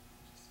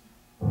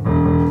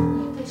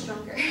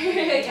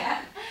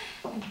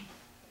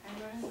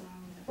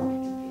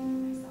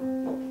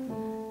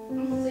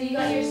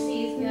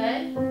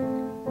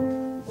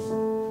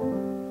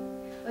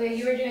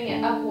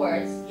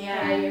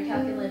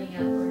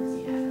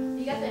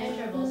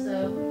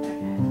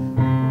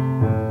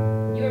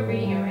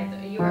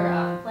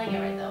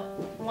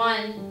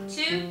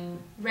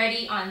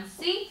Ready on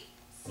C.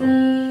 C, C,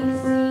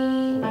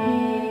 A,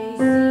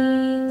 C,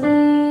 D,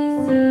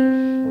 C,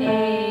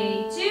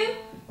 A, 2,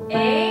 A,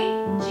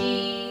 G,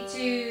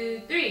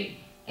 2, 3,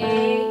 A,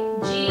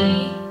 G,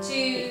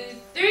 2,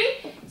 3,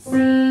 C,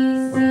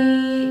 C,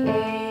 A,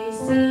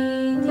 C,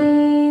 D,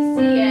 C,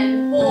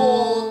 and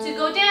hold to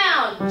go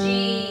down,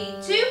 G,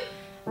 2,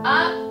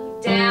 up,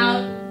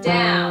 down,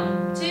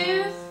 down,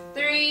 2,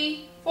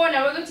 3, 4.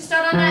 Now we're going to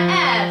start on that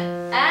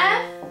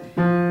F, F,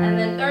 and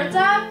then third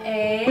up,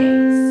 A,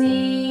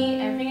 C,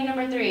 and finger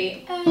number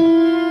 3, F,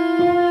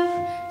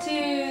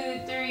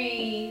 2,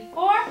 3,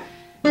 4,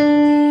 D,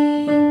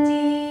 D,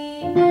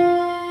 F,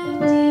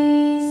 D,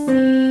 C,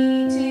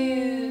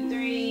 2,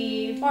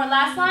 3, 4.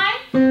 Last line,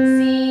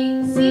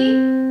 C, C,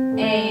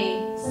 A,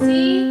 C,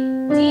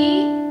 D,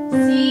 C,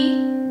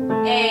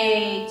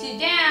 A, 2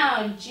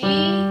 down, G,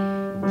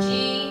 G,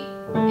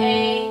 A,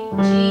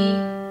 G,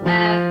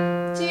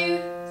 F,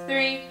 2,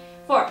 3,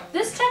 4.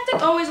 This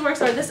tactic always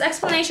works, or this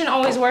explanation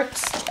always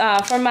works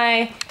for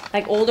my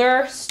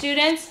older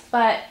students.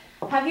 But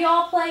have you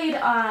all played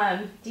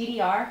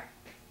DDR?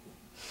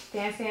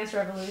 Dance Dance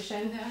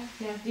Revolution?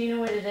 No. No. Do you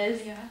know what it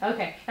is? Yeah.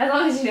 Okay. As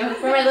long as you know.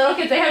 For my little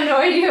kids, they have no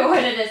idea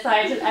what it is, so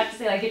I just have to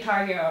say like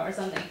Guitar Hero or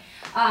something.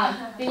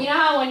 But you know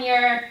how when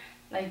you're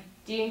like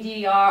doing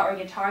DDR or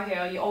Guitar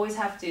Hero, you always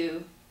have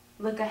to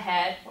look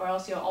ahead, or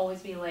else you'll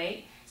always be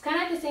late. It's kind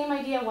of like the same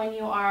idea when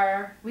you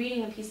are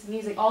reading a piece of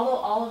music. Although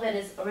all of it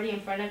is already in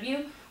front of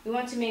you, we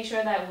want to make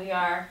sure that we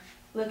are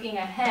looking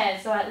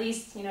ahead, so at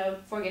least, you know,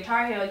 for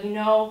Guitar Hero, you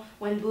know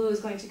when blue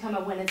is going to come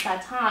up when it's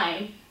that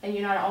time, and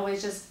you're not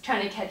always just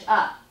trying to catch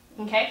up.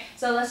 Okay,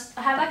 so let's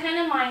have that kind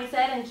of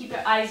mindset and keep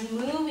your eyes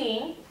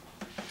moving.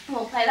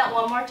 We'll play that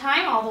one more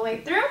time all the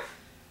way through.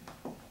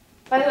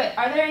 By the way,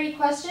 are there any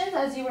questions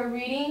as you were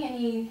reading?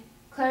 Any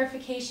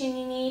clarification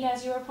you need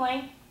as you were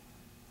playing?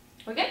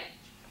 We're good?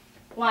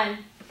 1,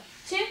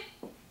 2,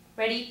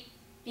 ready,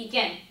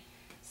 begin.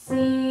 C,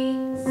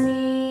 C,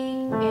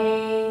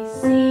 A,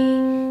 C,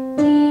 D,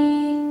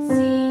 C,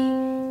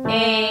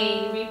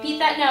 A. Repeat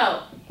that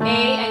note. A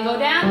and go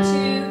down,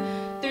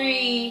 2,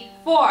 3,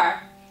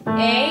 4. A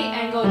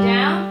and go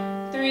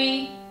down,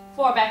 3,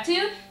 4. Back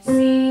to C,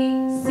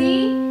 C,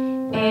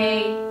 A,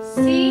 C,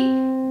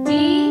 D,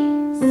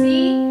 C,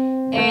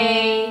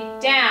 A.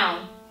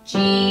 Down, G,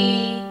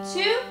 2,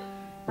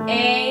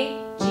 A,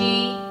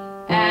 G,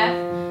 F,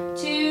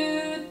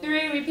 2,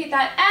 3. Repeat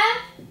that F,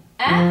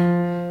 F,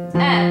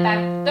 F. Back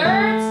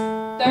thirds,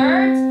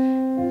 thirds,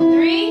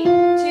 3, 2,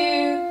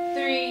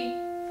 3,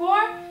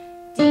 4.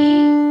 D,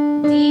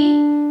 D,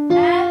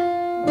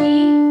 F, D,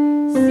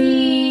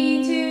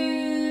 C,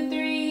 2,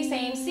 3.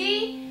 Same C,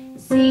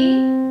 C,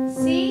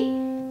 C,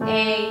 A,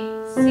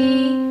 C.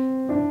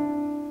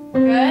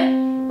 Good.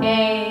 A,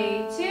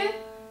 2,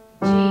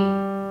 G,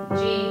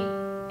 G,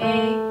 A,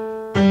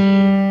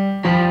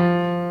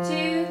 F,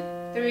 2,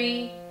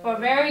 3, 4.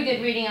 Very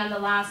good reading on the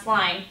last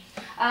line.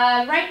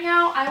 Right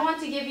now, I want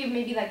to give you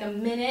maybe like a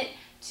minute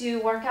to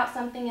work out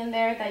something in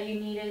there that you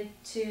needed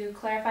to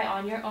clarify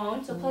on your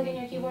own. So plug in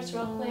your keyboards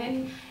real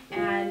quick,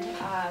 and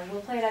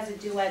we'll play it as a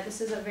duet.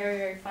 This is a very,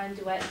 very fun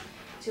duet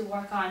to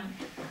work on.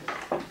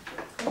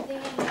 One thing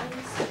I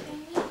noticed,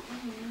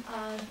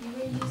 you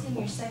were using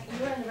your second,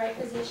 you were in the right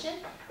position,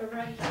 but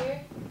right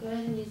here, go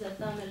ahead and use the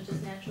thumb, it'll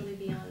just naturally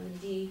be on the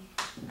D.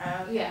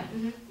 Yeah.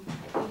 You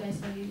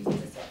guys know you're using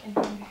the second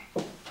finger.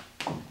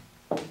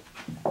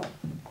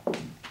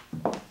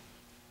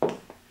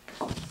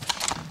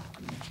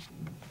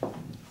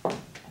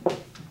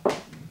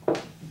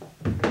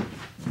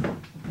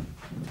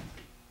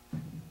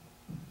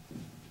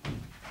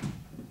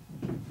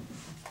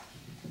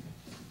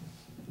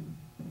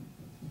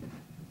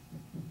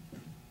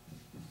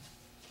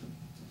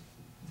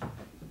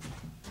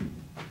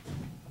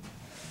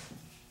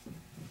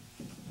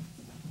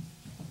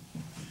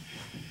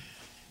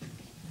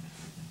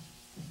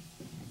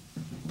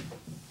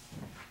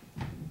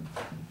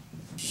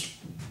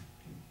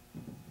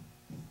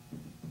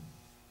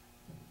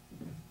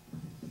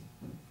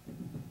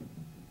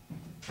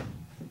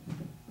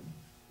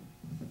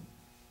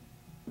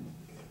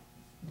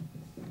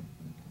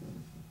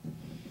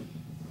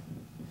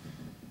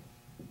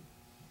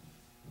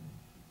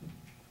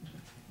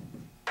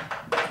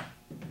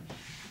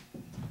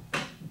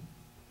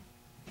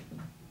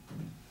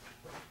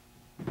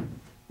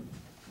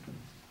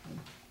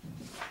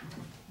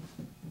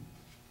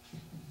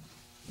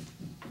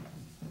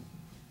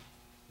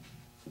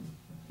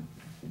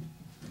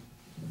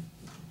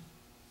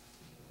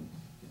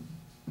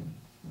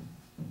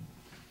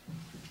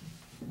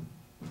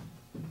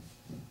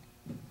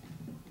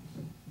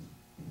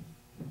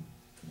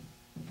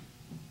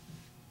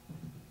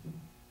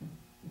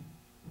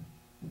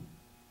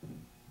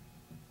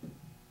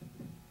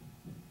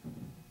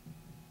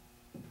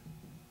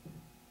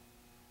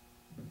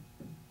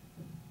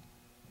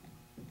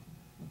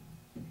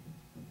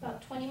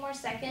 About 20 more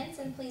seconds,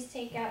 and please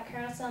take out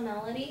Carousel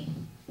Melody.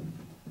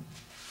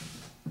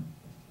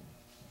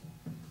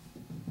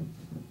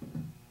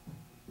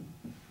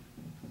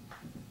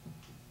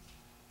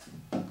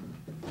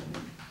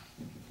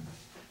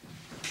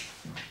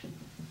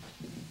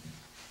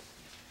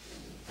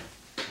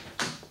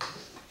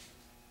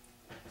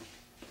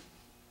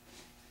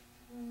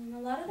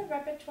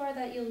 repertoire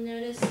that you'll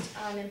notice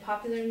in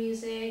popular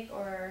music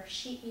or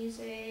sheet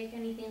music,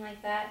 anything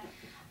like that.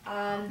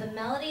 The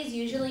melody is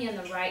usually in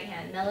the right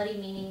hand. Melody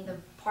meaning the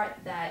part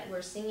that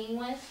we're singing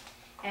with,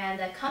 and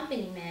the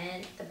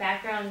accompaniment, the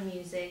background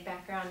music,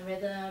 background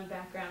rhythm,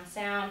 background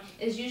sound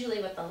is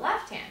usually with the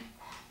left hand.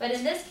 But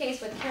in this case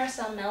with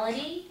Carousel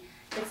Melody,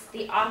 it's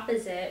the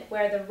opposite,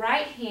 where the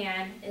right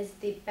hand is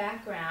the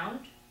background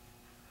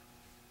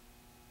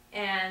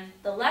and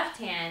the left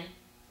hand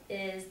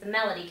is the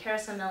melody,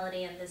 Carousel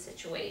Melody in this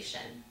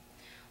situation.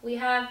 We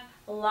have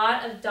a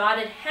lot of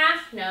dotted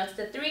half notes,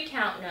 the 3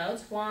 count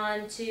notes.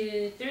 1,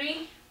 2,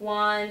 3,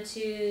 1,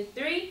 2,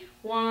 3,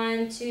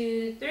 1,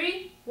 2,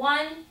 3,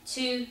 1,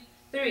 2,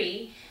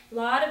 3. A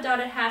lot of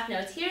dotted half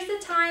notes. Here's the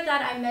time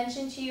that I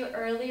mentioned to you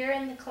earlier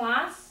in the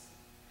class.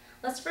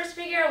 Let's first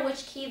figure out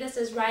which key this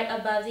is right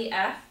above the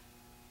F.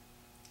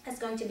 That's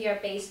going to be our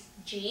bass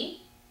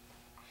G.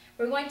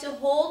 We're going to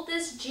hold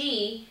this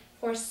G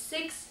for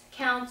 6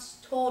 counts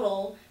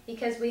total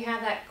because we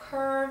have that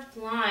curved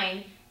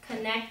line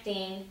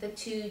connecting the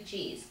 2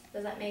 G's.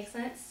 Does that make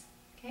sense?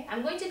 Okay,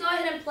 I'm going to go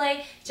ahead and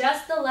play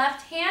just the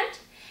left hand,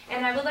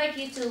 and I would like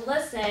you to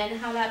listen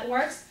how that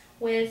works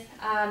with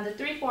the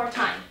 3/4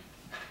 time.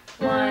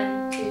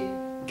 1,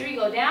 2, 3,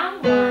 go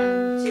down.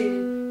 1,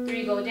 2,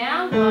 3, go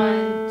down.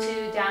 1,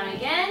 2, down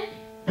again.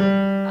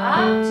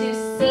 Up to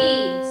C.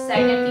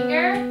 Second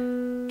finger.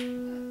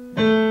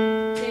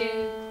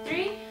 2,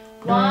 3.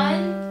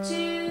 1,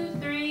 2,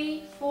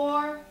 3,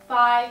 4,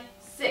 5,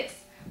 6.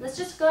 Let's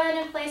just go ahead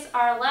and place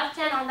our left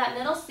hand on that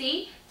middle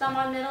C, thumb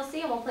on middle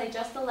C, and we'll play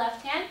just the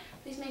left hand.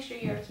 Please make sure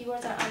your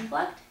keyboards are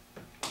unplugged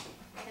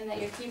and that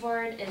your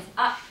keyboard is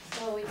up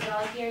so we can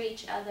all hear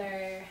each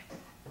other.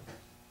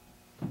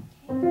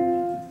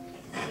 Okay.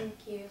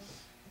 Thank you.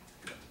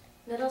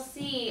 Middle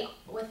C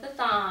with the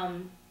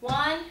thumb.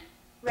 1,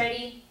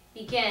 ready,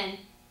 begin.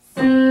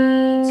 C,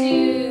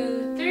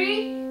 2,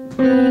 3, B,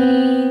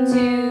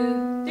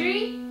 2,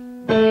 3,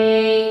 A,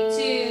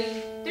 2,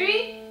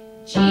 3,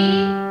 G,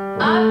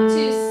 up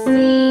to C,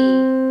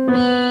 B,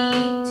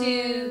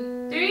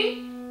 2, 3,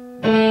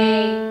 A,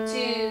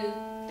 2,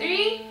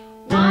 3,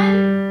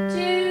 1,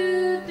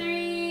 2,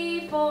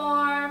 3,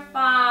 4,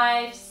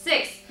 5,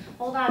 6.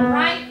 Hold on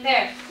right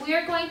there. We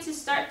are going to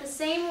start the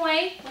same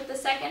way with the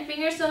second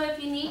finger, so if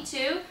you need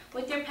to,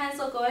 with your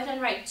pencil, go ahead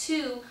and write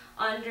 2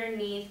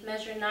 underneath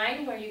measure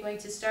 9, where you're going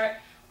to start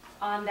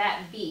on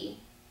that B.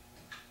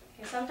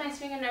 Okay, sometimes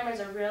finger numbers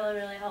are really,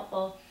 really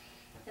helpful.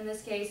 In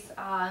this case,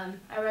 I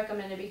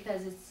recommend it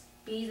because it's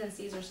B's and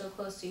C's are so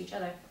close to each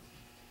other.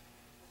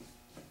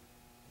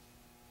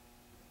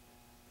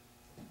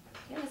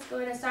 Okay, let's go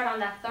ahead and start on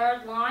that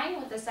 3rd line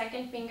with the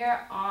second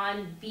finger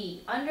on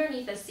B,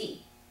 underneath a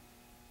C.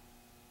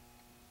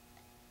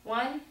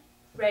 1,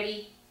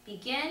 ready,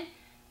 begin.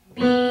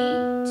 B,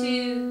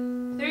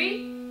 2,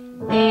 3,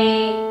 A,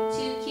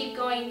 2, keep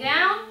going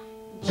down.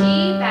 G,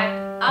 back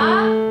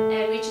up,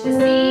 and reach the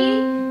C.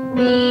 B,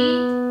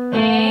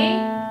 A,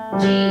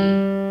 G,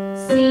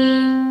 C,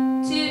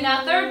 2.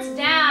 Now 3rds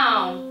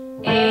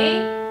down. A,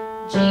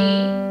 G,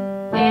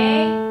 A,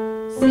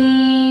 C,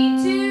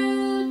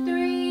 2,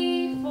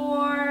 3,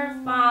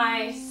 4,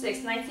 5,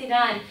 6. Nicely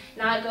done.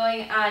 Not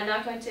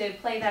going to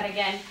play that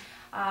again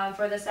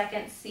for the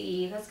second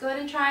C. Let's go ahead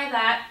and try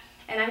that.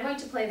 And I'm going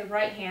to play the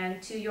right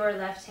hand to your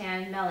left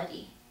hand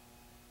melody.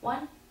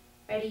 1,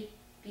 ready,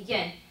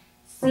 begin.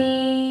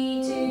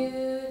 C,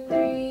 2,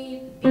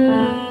 3, B,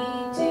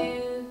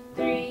 2,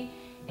 3,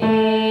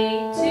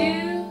 A,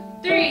 2,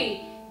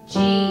 3, G,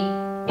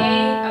 A,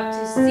 up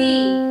to C,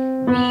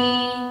 B,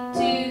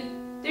 2,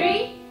 3,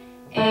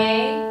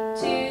 A,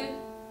 2,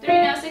 3.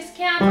 Now 6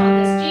 counts on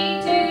this. G,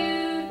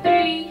 2,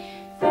 3,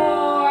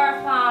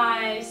 4,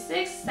 5,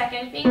 6.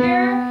 Second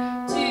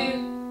finger,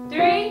 2,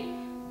 3,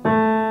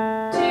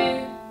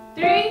 2,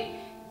 3,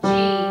 G,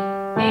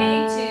 A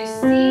to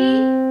C,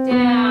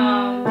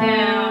 down,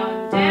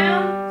 down,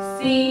 down,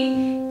 C,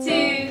 2,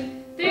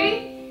 3,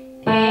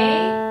 A,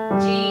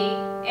 G,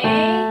 A,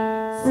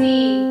 C,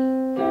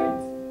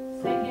 3rds,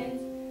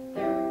 seconds,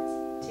 3rds,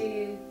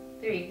 2,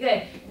 3.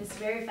 Good. It's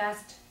very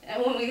fast. And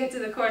when we get to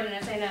the chord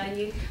notes, I know, and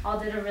you all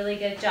did a really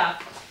good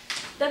job.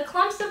 The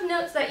clumps of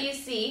notes that you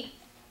see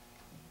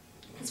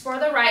is for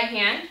the right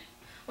hand.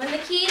 When the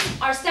keys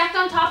are stacked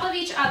on top of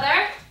each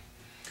other,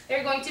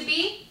 they're going to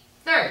be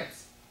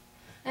 3rds.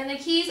 And the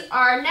keys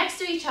are next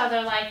to each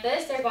other like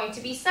this, they're going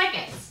to be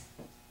 2nds.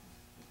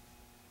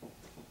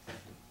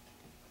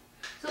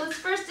 So let's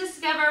first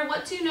discover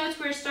what 2 notes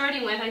we're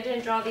starting with. I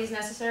didn't draw these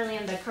necessarily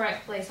in the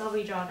correct place. I'll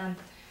redraw them.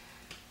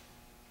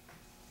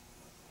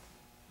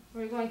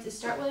 We're going to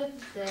start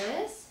with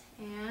this,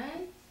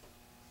 and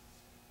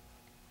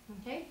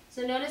okay.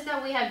 So notice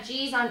that we have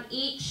G's on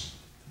each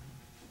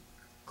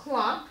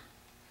clump.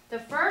 The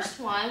first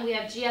one, we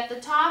have G at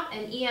the top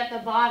and E at the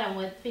bottom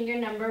with finger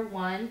number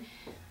 1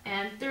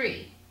 and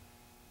 3.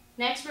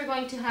 Next, we're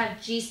going to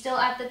have G still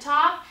at the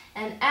top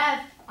and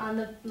F on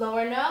the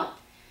lower note.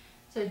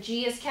 So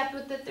G is kept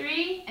with the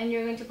 3, and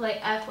you're going to play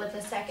F with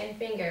the second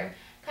finger.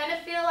 Kind of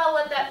feel out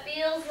what that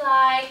feels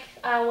like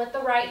with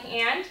the right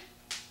hand.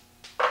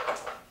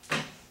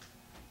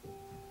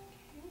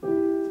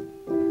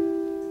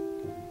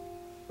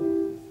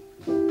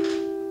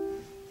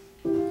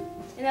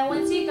 And then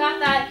once you got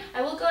that,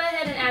 I will go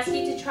ahead and ask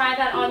you to try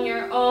that on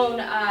your own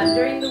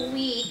during the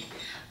week.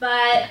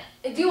 But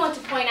I do want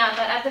to point out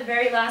that at the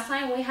very last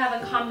line, we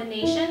have a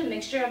combination,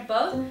 mixture of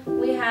both.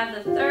 We have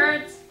the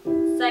thirds,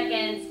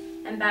 seconds,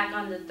 and back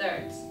on the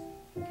thirds.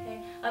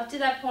 Okay. Up to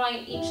that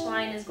point, each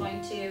line is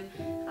going to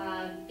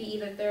be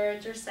either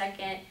thirds or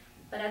second.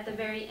 But at the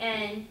very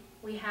end,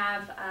 we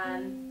have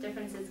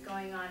differences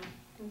going on.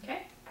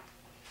 Okay.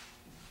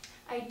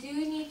 I do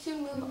need to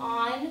move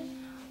on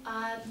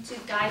to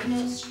guide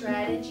note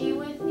strategy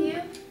with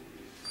you.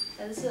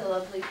 So this is a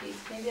lovely piece.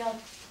 Maybe I'll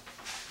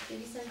give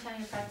you some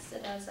time to practice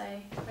it as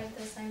I write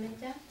the assignment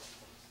down.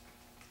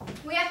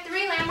 We have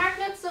 3 landmark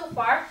notes so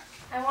far.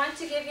 I want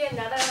to give you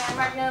another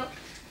landmark note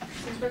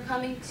since we're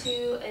coming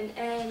to an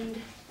end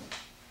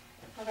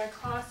of our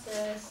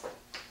classes.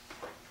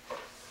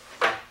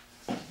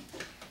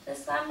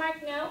 This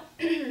landmark note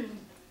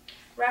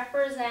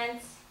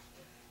represents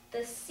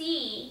the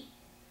C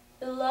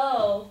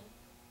below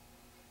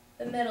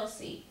the middle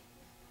C.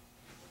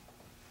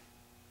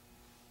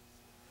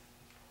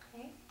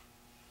 Okay.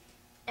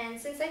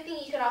 And since I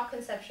think you could all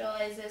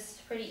conceptualize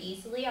this pretty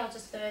easily, I'll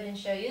just go ahead and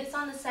show you. It's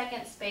on the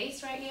second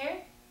space right here.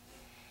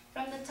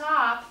 From the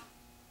top,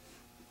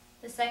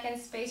 the second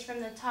space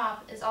from the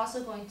top is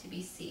also going to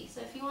be C.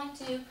 So if you want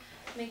to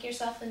make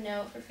yourself a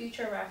note for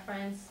future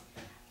reference,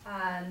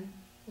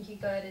 you can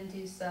go ahead and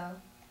do so.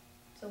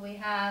 So we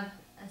have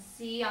a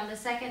C on the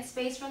second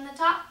space from the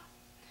top,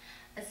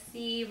 a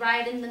C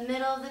right in the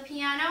middle of the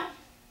piano,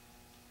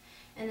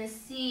 and a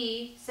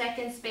C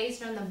second space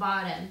from the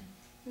bottom.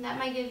 And that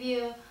might give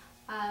you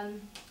a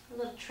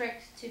little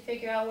trick to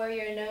figure out where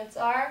your notes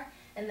are.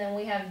 And then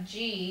we have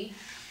G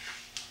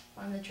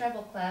on the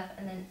treble clef,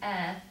 and then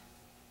F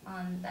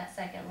on that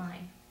second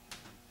line.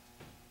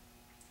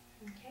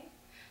 Okay,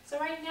 so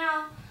right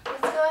now,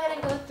 let's go ahead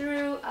and go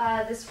through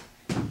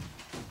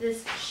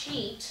this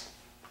sheet,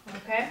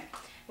 okay?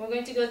 We're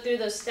going to go through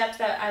those steps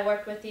that I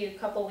worked with you a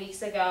couple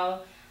weeks ago,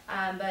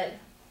 but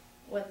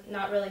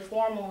not really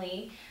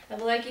formally. I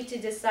would like you to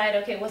decide,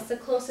 okay, what's the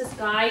closest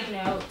guide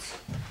note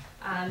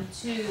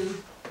to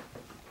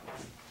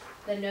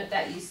the note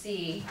that you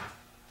see?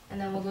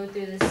 And then we'll go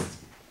through this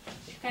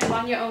kind of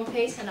on your own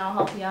pace, and I'll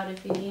help you out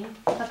if you need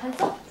a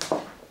pencil.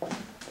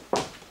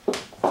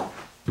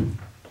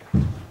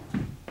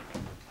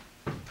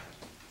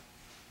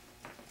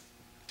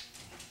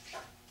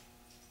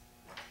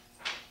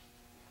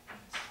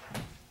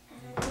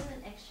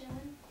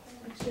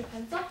 Extra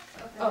pencil?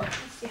 Okay. Oh,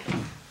 yeah.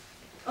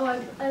 Oh,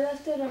 I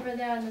left it over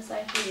there on the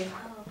side for you.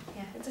 Oh,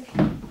 yeah, it's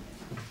okay.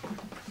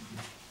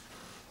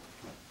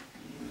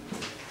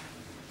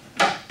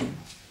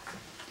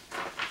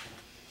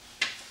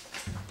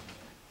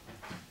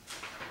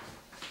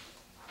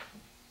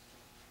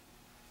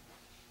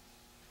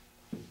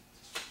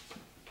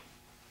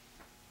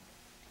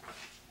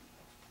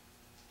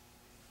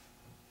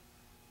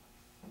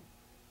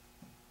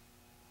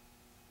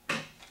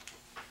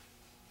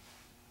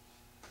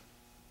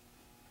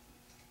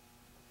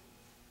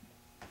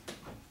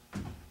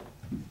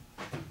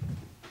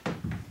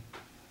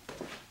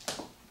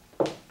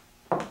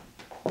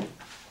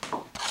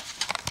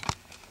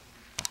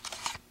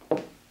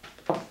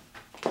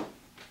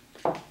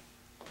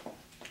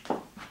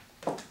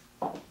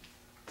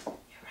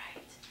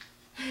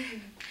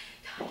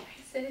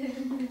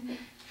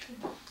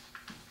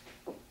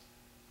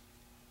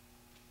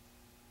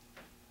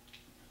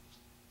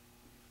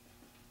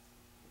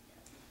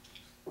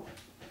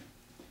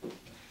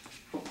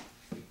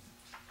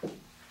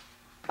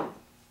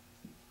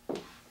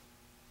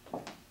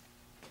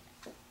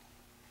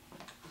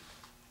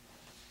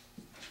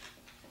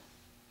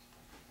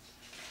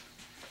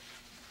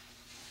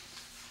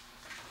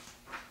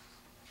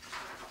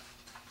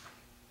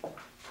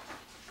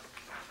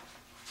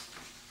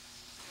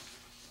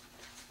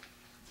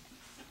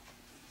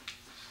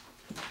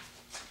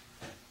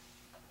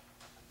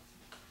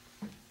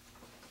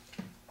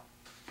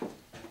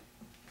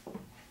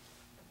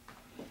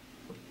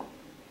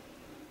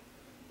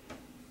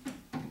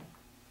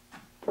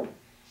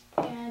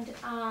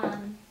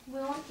 We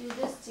won't do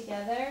this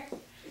together,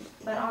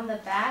 but on the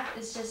back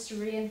is just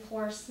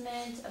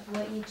reinforcement of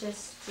what you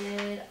just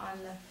did on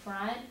the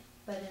front,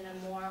 but in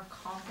a more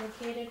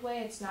complicated way.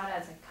 It's not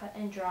as a cut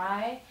and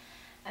dry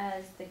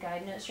as the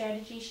guide note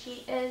strategy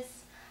sheet is.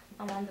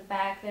 On the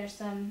back there's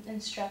some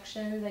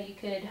instructions that you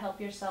could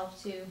help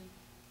yourself to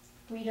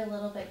read a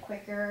little bit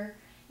quicker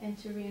and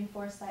to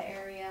reinforce that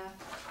area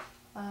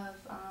of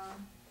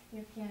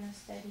your piano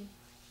study.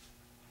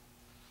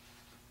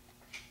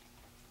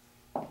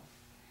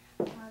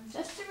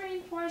 Just to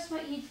reinforce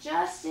what you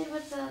just did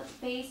with the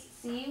bass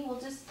C, we'll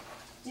just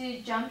do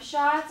jump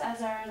shots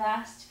as our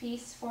last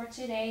piece for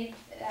today.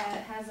 It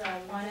has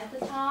a 1 at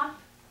the top.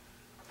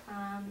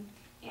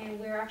 And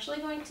we're actually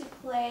going to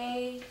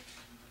play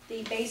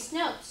the bass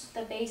notes,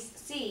 the bass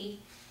C,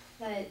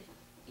 that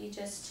you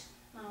just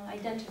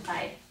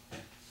identified.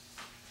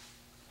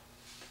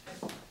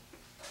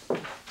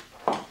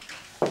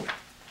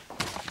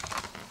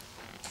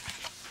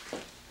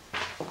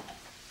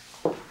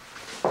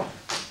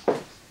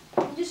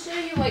 I'll just show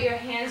you what your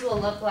hands will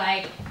look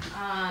like.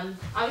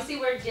 Obviously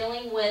we're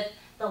dealing with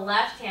the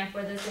left hand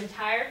for this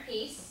entire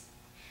piece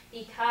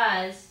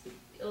because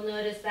you'll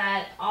notice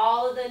that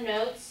all of the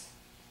notes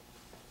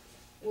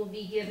will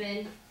be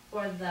given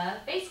for the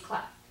bass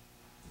clef.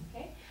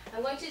 Okay?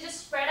 I'm going to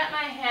just spread out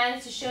my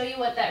hands to show you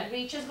what that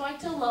reach is going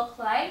to look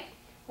like,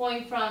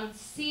 going from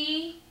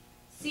C,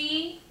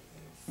 C,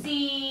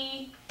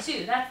 C,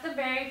 2. That's the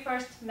very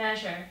first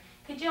measure.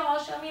 Could you all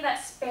show me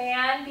that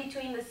span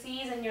between the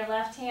C's in your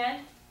left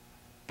hand?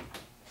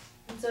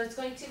 And so it's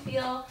going to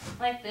feel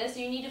like this.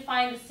 You need to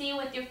find the C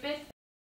with your fifth